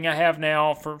writing I have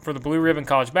now for the Blue Ribbon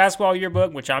College Basketball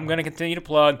Yearbook, which I'm going to continue to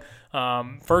plug,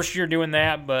 first year doing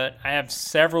that, but I have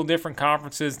several different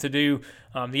conferences to do.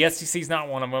 The SEC is not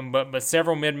one of them, but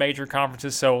several mid-major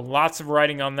conferences, so lots of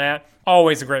writing on that.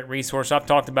 Always a great resource. I've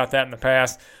talked about that in the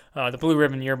past. The Blue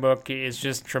Ribbon Yearbook is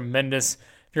just tremendous.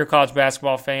 If you're a college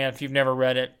basketball fan, if you've never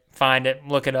read it, find it,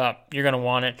 look it up. You're going to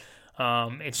want it.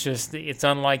 It's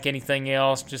unlike anything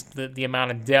else, just the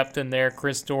amount of depth in there.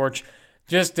 Chris Dortch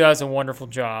just does a wonderful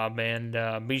job,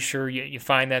 and be sure you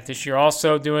find that this year.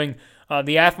 Also doing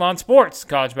the Athlon Sports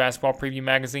College Basketball Preview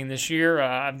Magazine this year.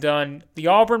 I've done the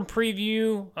Auburn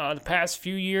Preview the past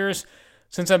few years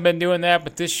since I've been doing that,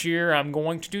 but this year I'm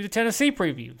going to do the Tennessee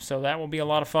Preview, so that will be a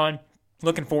lot of fun.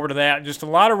 Looking forward to that. Just a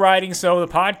lot of writing, so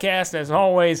the podcast, as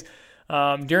always,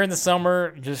 during the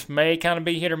summer, just may kind of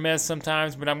be hit or miss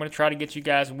sometimes, but I'm going to try to get you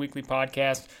guys a weekly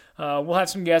podcast. We'll have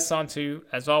some guests on too,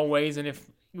 as always, and if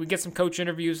we get some coach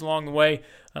interviews along the way,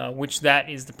 which that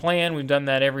is the plan. We've done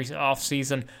that every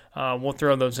offseason. We'll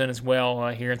throw those in as well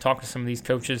here and talk to some of these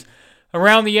coaches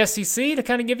around the SEC to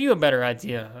kind of give you a better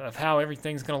idea of how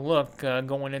everything's going to look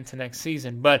going into next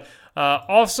season. But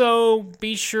also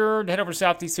be sure to head over to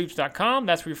SoutheastHoops.com.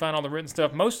 That's where you find all the written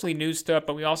stuff, mostly news stuff,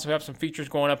 but we also have some features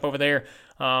going up over there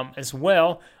as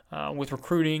well with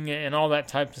recruiting and all that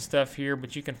type of stuff here.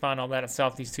 But you can find all that at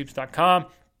SoutheastHoops.com.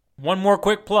 One more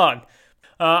quick plug.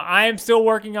 I am still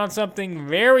working on something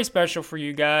very special for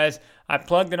you guys. I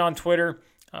plugged it on Twitter.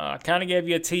 Kind of gave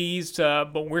you a tease,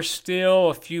 but we're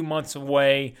still a few months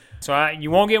away. So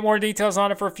you won't get more details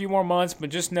on it for a few more months,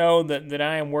 but just know that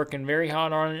I am working very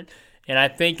hard on it. And I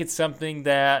think it's something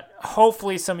that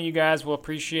hopefully some of you guys will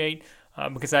appreciate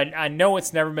because I know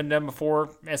it's never been done before,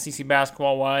 SEC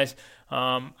basketball-wise.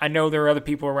 I know there are other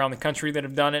people around the country that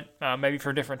have done it, maybe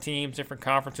for different teams, different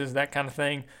conferences, that kind of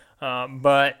thing.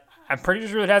 But I'm pretty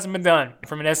sure it hasn't been done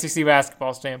from an SEC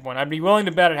basketball standpoint. I'd be willing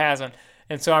to bet it hasn't.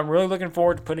 And so I'm really looking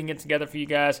forward to putting it together for you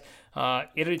guys.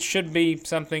 It should be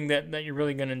something that you're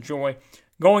really going to enjoy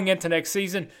going into next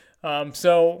season.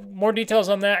 So more details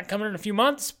on that coming in a few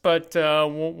months, but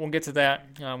we'll get to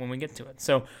that when we get to it.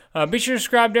 So be sure to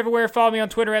subscribe everywhere. Follow me on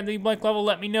Twitter at TheBlakeLevel.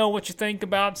 Let me know what you think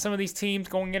about some of these teams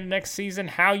going into next season,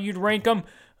 how you'd rank them.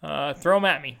 throw them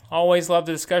at me. Always love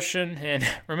the discussion. And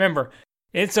remember,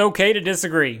 it's okay to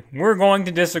disagree. We're going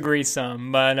to disagree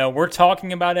some, but we're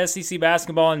talking about SEC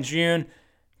basketball in June.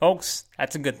 Folks,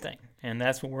 that's a good thing. And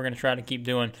that's what we're going to try to keep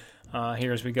doing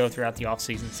here as we go throughout the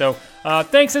offseason. So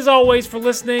thanks as always for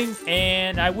listening,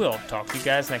 and I will talk to you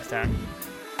guys next time.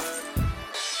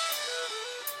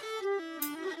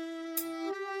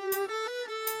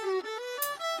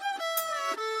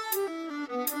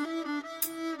 Mm-hmm.